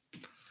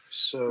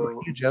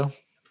 So, you, Joe.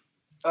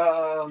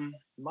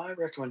 My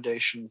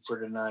recommendation for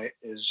tonight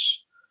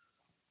is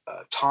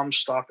Tom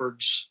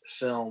Stoppard's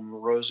film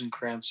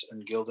Rosencrantz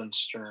and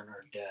Guildenstern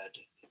Are Dead.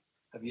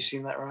 Have you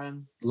seen that,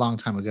 Ryan? A long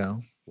time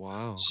ago.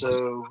 Wow.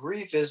 So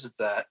revisit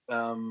that.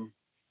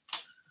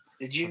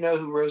 Did you know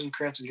who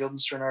Rosencrantz and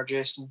Guildenstern are,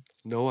 Jason?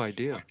 No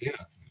idea.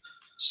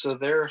 So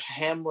they're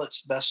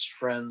Hamlet's best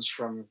friends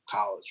from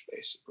college,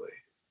 basically,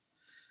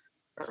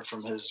 or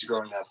from his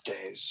growing up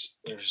days.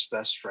 They're his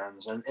best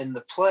friends. And in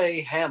the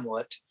play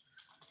Hamlet,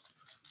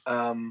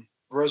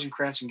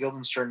 Rosencrantz and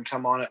Guildenstern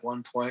come on at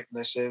one point, and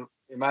they say,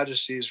 Your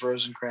Majesty's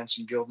Rosencrantz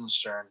and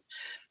Guildenstern.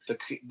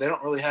 They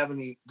don't really have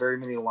very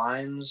many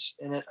lines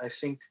in it. I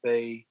think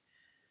they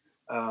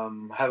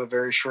have a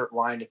very short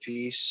line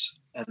apiece,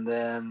 and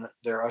then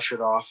they're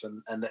ushered off,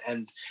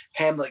 and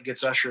Hamlet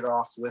gets ushered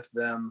off with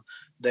them.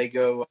 They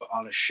go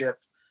on a ship.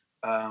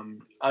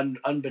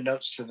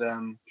 Unbeknownst to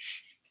them,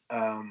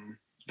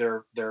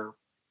 their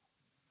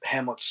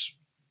Hamlet's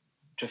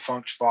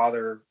defunct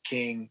father,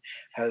 King,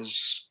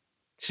 has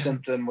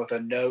sent them with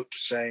a note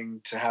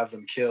saying to have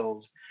them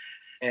killed,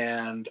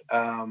 and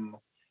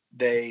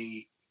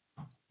they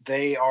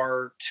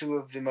are two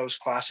of the most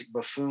classic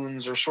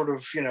buffoons, or sort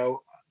of,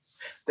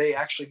 they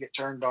actually get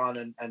turned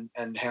on,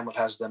 and Hamlet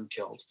has them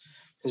killed,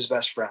 his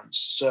best friends.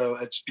 So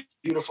it's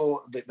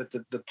beautiful. But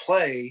the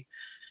play,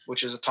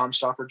 which is a Tom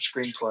Stoppard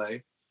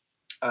screenplay,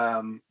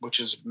 which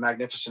is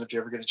magnificent if you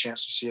ever get a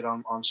chance to see it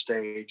on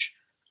stage.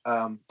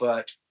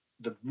 But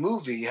the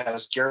movie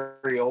has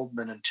Gary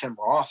Oldman and Tim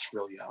Roth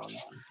real young.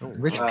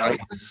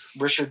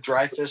 Richard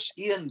Dreyfuss,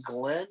 Ian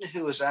Glenn,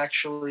 who is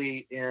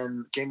actually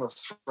in Game of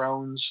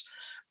Thrones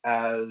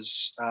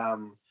as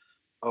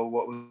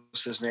what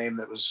was his name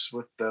that was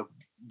with the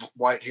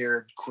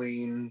white-haired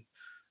queen?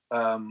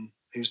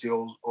 Who's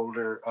the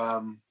older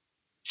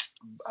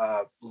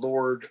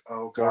Lord?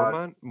 Oh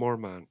God,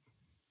 Mormont.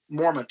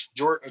 Jorah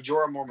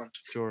Mormont.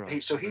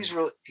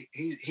 Jorah.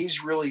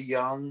 He's really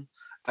young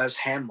as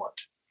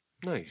Hamlet.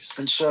 Nice.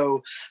 And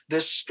so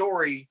this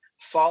story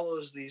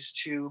follows these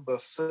two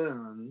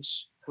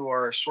buffoons who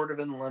are sort of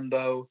in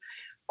limbo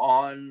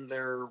on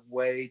their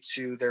way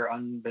to their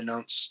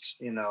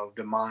unbeknownst,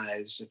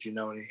 demise, if you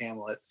know any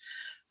Hamlet.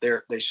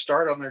 They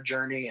start on their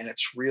journey, and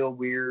it's real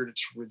weird.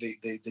 It's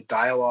the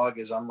dialogue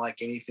is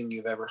unlike anything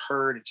you've ever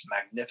heard. It's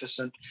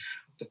magnificent.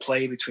 The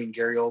play between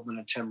Gary Oldman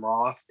and Tim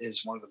Roth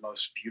is one of the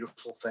most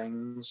beautiful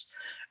things,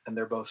 and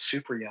they're both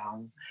super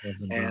young.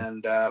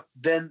 And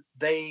then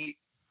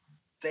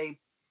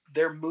the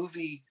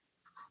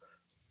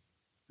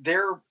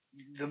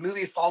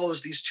movie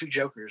follows these two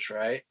jokers,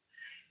 right,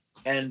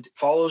 and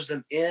follows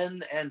them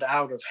in and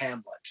out of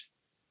Hamlet.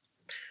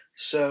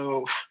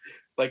 So,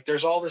 like,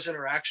 there's all this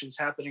interactions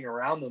happening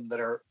around them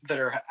that are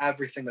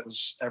everything that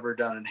was ever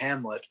done in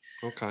Hamlet.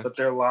 Okay. But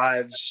their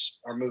lives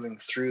are moving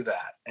through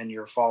that, and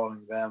you're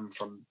following them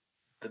from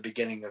the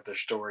beginning of their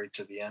story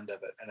to the end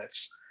of it, and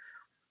it's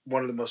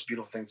one of the most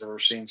beautiful things I've ever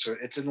seen. So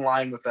it's in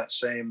line with that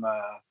same,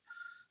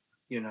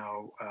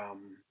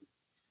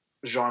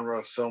 genre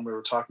of film we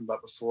were talking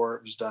about before.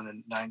 It was done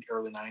in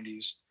early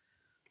 90s.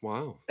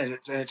 Wow. And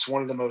it's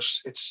one of the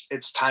most,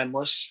 it's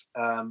timeless.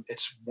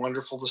 It's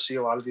wonderful to see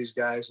a lot of these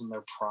guys in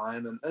their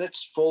prime, and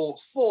it's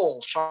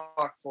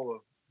chock full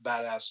of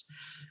badass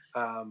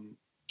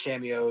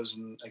cameos.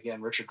 And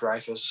again, Richard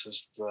Dreyfuss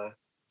is the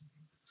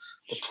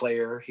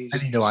player. I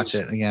need to watch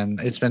it again.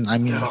 It's been a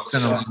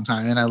long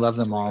time, and I love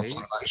them all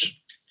so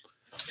much.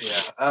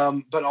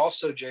 Yeah. But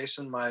also,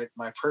 Jason, my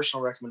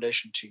personal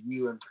recommendation to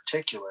you in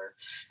particular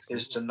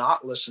is to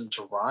not listen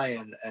to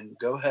Ryan and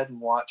go ahead and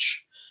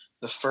watch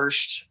the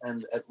first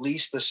and at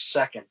least the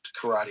second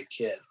Karate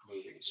Kid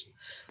movies.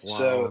 Wow.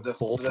 So the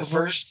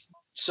first,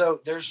 so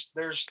there's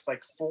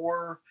like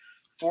four,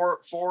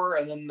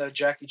 and then the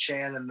Jackie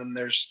Chan, and then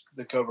there's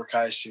the Cobra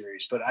Kai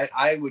series. But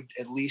I would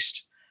at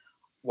least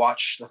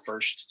watch the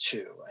first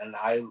two, and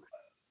I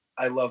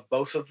love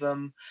both of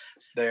them.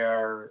 They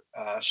are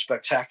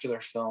spectacular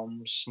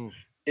films.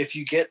 If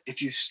you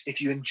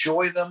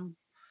enjoy them,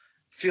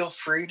 feel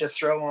free to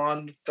throw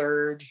on the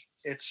third.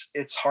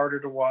 It's harder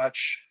to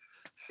watch.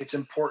 It's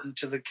important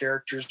to the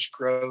character's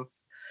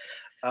growth.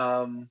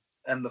 And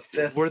the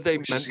fifth. Were they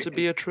meant to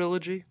be a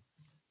trilogy?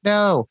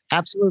 No,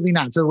 absolutely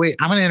not. So wait,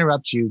 I'm going to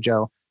interrupt you,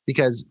 Joe,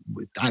 because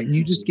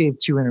you just gave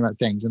two interrupt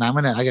things, and I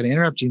got to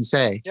interrupt you and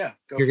say, you're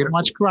going to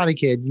watch Karate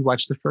Kid. You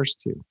watch the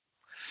first two,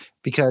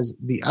 because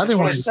the other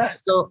one.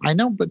 So I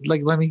know, but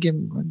like,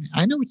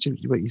 I know what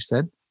you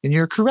said, and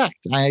you're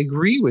correct. I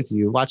agree with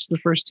you. Watch the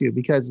first two,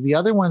 because the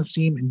other ones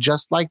seem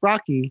just like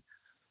Rocky.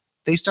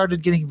 They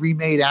started getting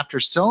remade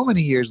after so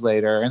many years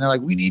later, and they're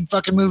like, we need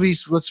fucking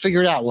movies. Let's figure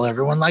it out. Well,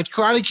 everyone liked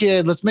Karate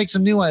Kid. Let's make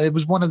some new ones. It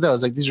was one of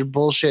those. Like, these are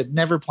bullshit,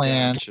 never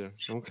planned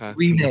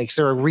remakes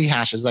or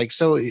rehashes. Like,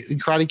 so in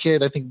Karate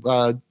Kid, I think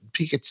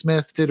Pinkett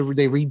Smith they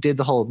redid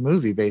the whole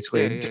movie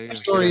basically.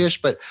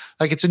 Story-ish, but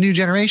like, it's a new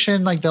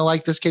generation. Like, they'll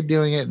like this kid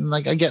doing it, and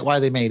like, I get why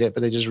they made it,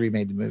 but they just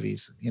remade the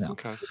movies,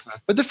 Okay.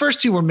 But the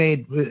first two were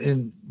made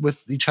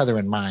with each other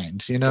in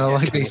mind,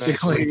 like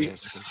basically.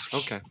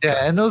 Okay.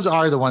 Yeah, and those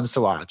are the ones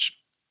to watch.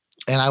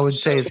 And I would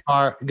say it's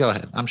far. Go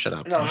ahead. I'm shut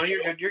up. No,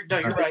 you're good. You're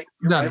right.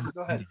 You're right.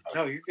 Go ahead.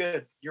 No, you're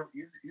good. You're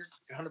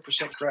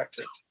 100% correct.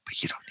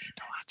 But you don't need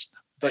to watch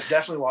them. But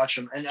definitely watch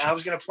them. And I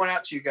was going to point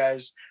out to you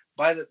guys,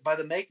 by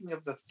the making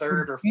of the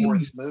third or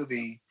fourth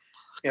movie,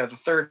 the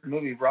third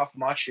movie, Ralph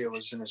Macchio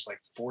was in his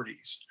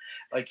 40s,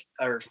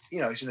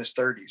 he's in his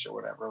 30s or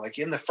whatever. Like,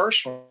 in the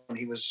first one,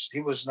 he was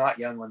not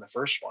young in the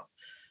first one,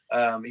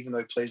 even though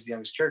he plays the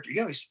youngest character.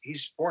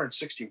 He's born in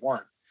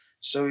 61,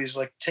 so he's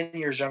like 10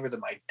 years younger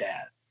than my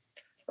dad.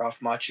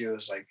 Ralph Macchio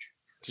is like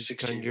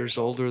 10 years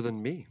older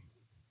than me.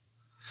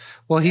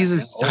 Well, he's a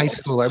high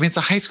schooler. I mean, it's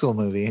a high school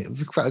movie.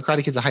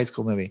 Karate Kid's a high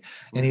school movie,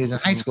 and he was in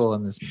high school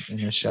in this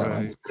show.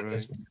 Right.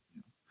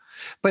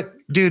 But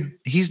dude,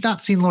 he's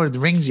not seen Lord of the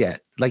Rings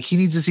yet. Like, he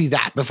needs to see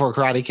that before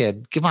Karate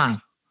Kid. Come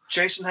on.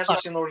 Jason hasn't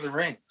seen Lord of the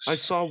Rings. I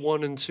saw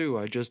 1 and 2.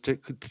 I just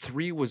did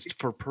 3 was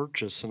for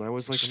purchase, and I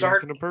was like, I'm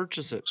not going to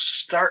purchase it.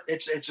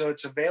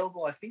 It's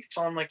available. I think it's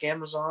on like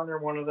Amazon or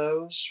one of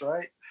those,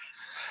 right?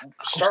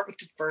 Start with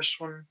the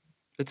first one.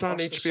 It's on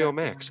HBO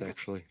Max,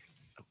 actually.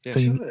 Yeah. So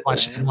you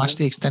watch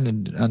the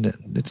extended.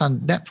 It's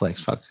on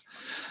Netflix. Fuck.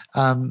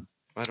 I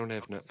don't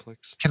have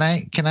Netflix. Can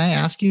I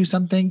ask you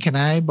something? Can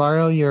I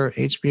borrow your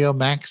HBO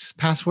Max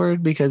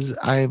password, because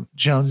I'm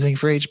jonesing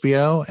for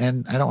HBO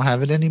and I don't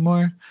have it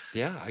anymore?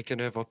 Yeah, I can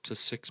have up to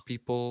 6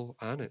 people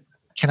on it.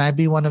 Can I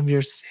be one of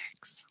your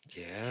 6?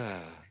 Yeah,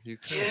 you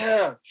can.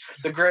 Yeah,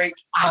 the Great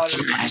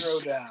Pottery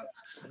Throwdown.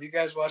 Have you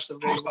guys watched the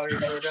Great Pottery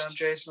Throwdown,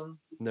 Jason?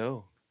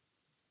 No.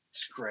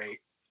 It's great.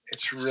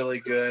 It's really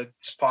good.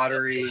 It's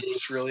pottery.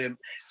 It's emotional.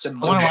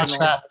 I want to watch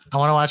that. I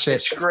want to watch it.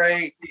 It's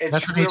great. It's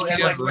That's really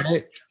HBO,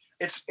 right?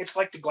 it's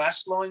like the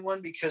glass blowing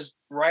one, because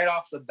right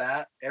off the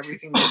bat,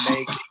 everything they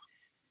make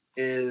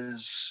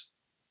is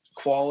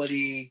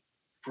quality,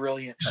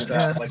 brilliant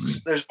stuff. Like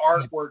there's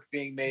artwork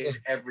being made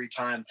every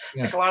time.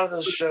 Like a lot of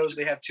those shows,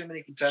 they have too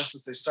many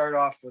contestants. They start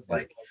off with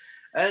like,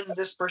 and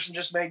this person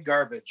just made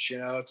garbage. You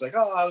know, it's like,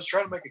 oh, I was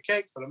trying to make a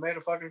cake, but I made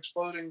a fucking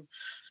exploding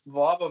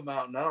lava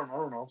mountain. I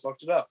don't know,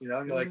 fucked it up. You know,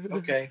 and you're like,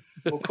 okay,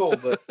 well, cool.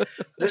 But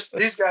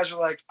these guys are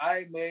like,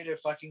 I made a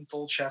fucking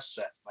full chess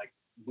set, like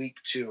week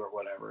 2 or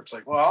whatever. It's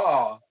like,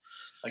 wow,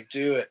 like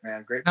do it,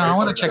 man. Great. No, I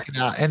want to check it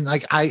out. And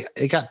like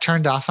it got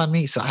turned off on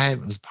me, so I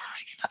was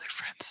borrowing another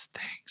friend's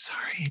thing.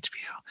 Sorry,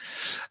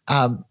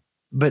 HBO.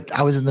 But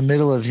I was in the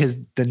middle of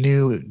the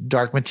new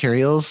Dark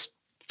Materials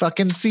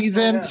fucking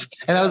season,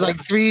 and I was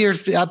like 3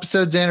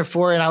 episodes in or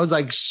 4, and I was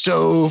like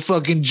so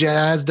fucking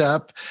jazzed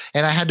up,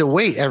 and I had to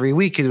wait every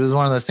week because it was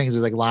one of those things that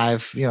was like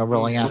live, you know,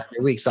 rolling out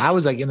every week. So I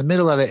was like in the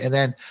middle of it, and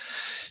then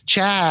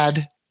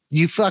Chad,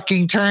 you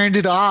fucking turned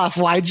it off.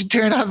 Why'd you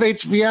turn off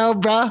HBO,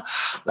 bro?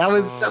 I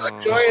was so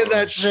enjoying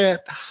that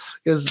shit.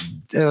 Because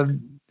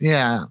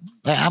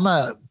I'm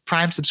a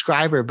Prime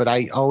subscriber, but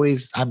I'm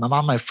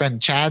on my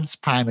friend Chad's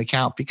Prime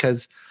account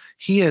because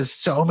he has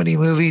so many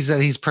movies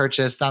that he's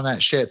purchased on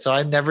that shit. So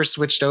I never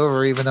switched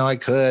over, even though I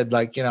could.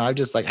 Like, you know, I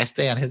just like I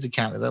stay on his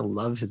account because I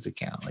love his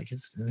account. Like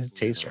his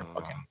tastes are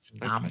fucking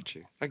phenomenal.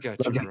 I got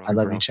you. I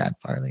love you, Chad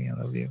Farley. I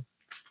love you.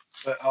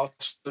 But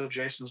also,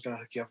 Jason's gonna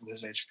hook you up with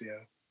his HBO.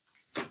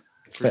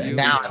 But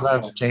now I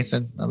love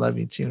Jason. I love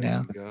you too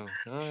now. Oh,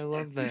 I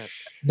love that.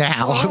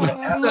 Now.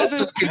 I love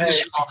it.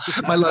 Conditional.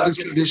 My love is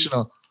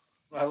conditional.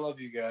 I love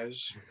you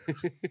guys.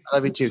 I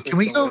love you too. Can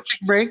we go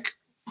take a break?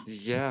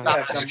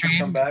 Yeah.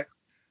 Come back.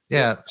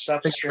 Yeah.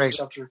 Stop the stream,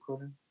 stop the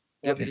recording.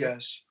 Love you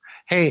guys.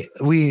 Hey,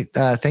 we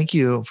thank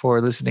you for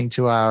listening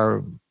to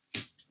our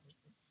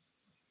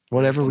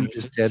whatever we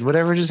just did.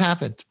 Whatever just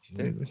happened.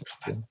 Come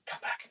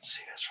back and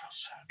see us real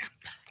soon.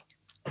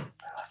 I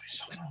love you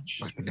so much.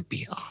 We're gonna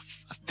be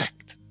off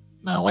effect.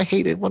 No, I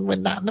hate it when we're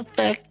not in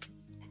effect.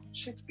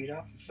 Shit, beat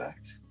off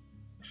effect.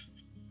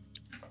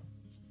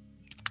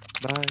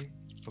 Bye.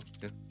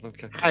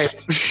 Okay. All right.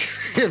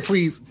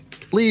 Please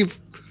leave.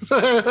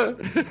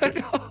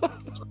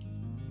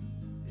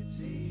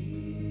 It's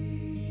easy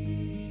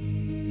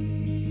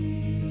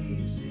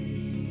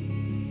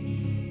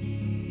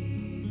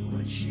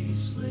when she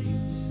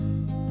sleeps.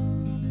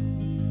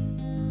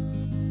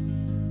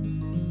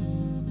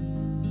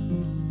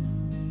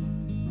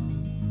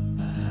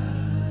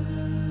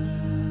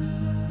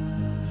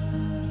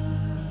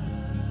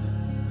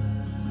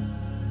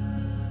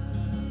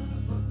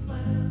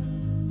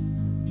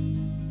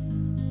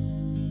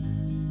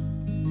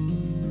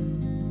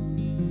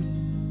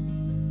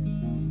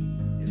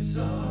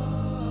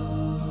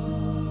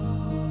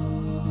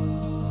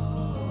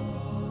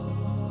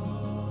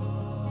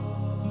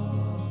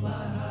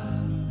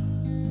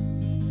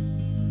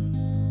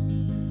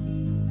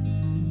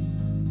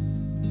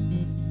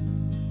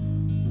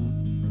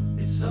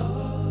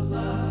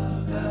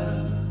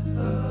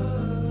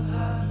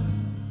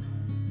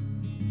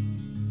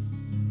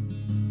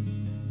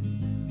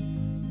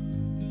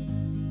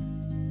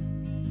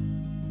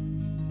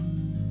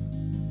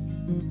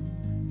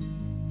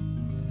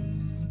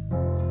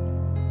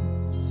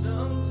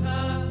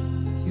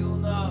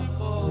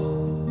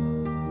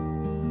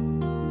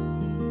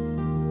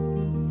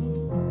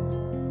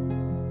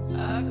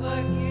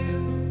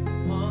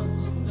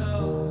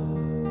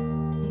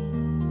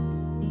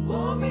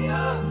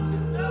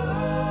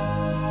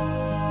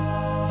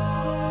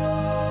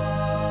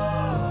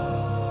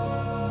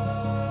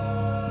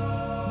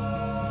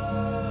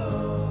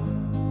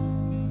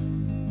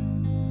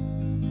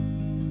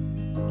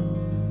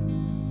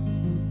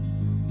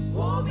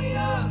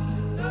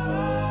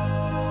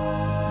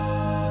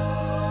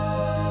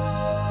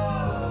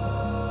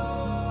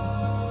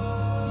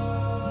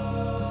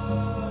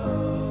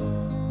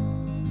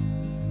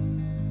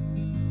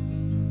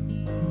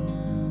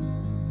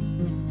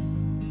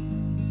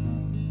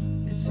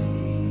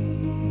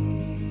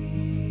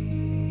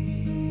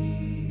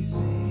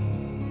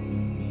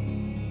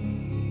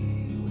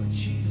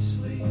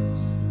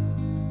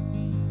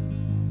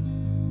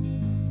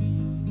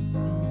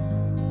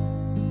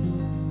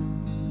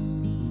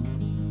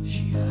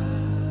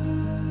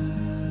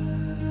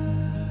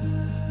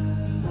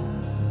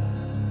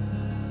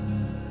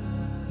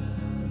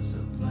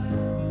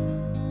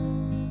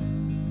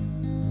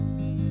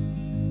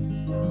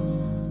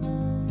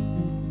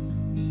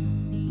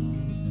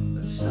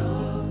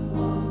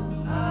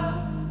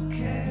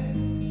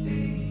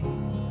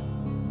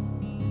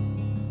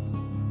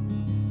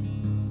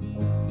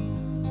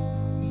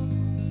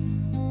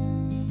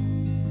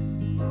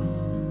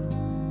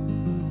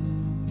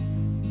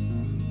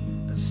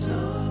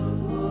 So